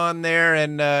show on there,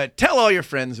 and tell all your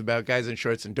friends about Guys in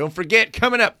Shorts. And don't forget,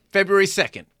 coming up February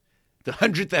 2nd, the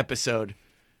 100th episode.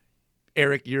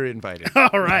 Eric, you're invited.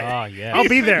 All right. Oh, yeah. I'll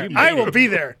be there. You made I will it. be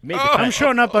there. Made the cut. I'm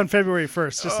showing up on February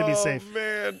 1st just to be safe.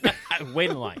 Man. Wait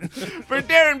in line. For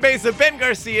Darren Besa, Ben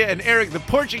Garcia, and Eric the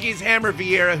Portuguese Hammer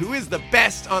Vieira, who is the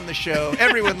best on the show.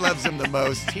 Everyone loves him the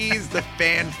most. He's the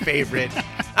fan favorite.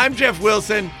 I'm Jeff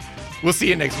Wilson. We'll see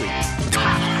you next week.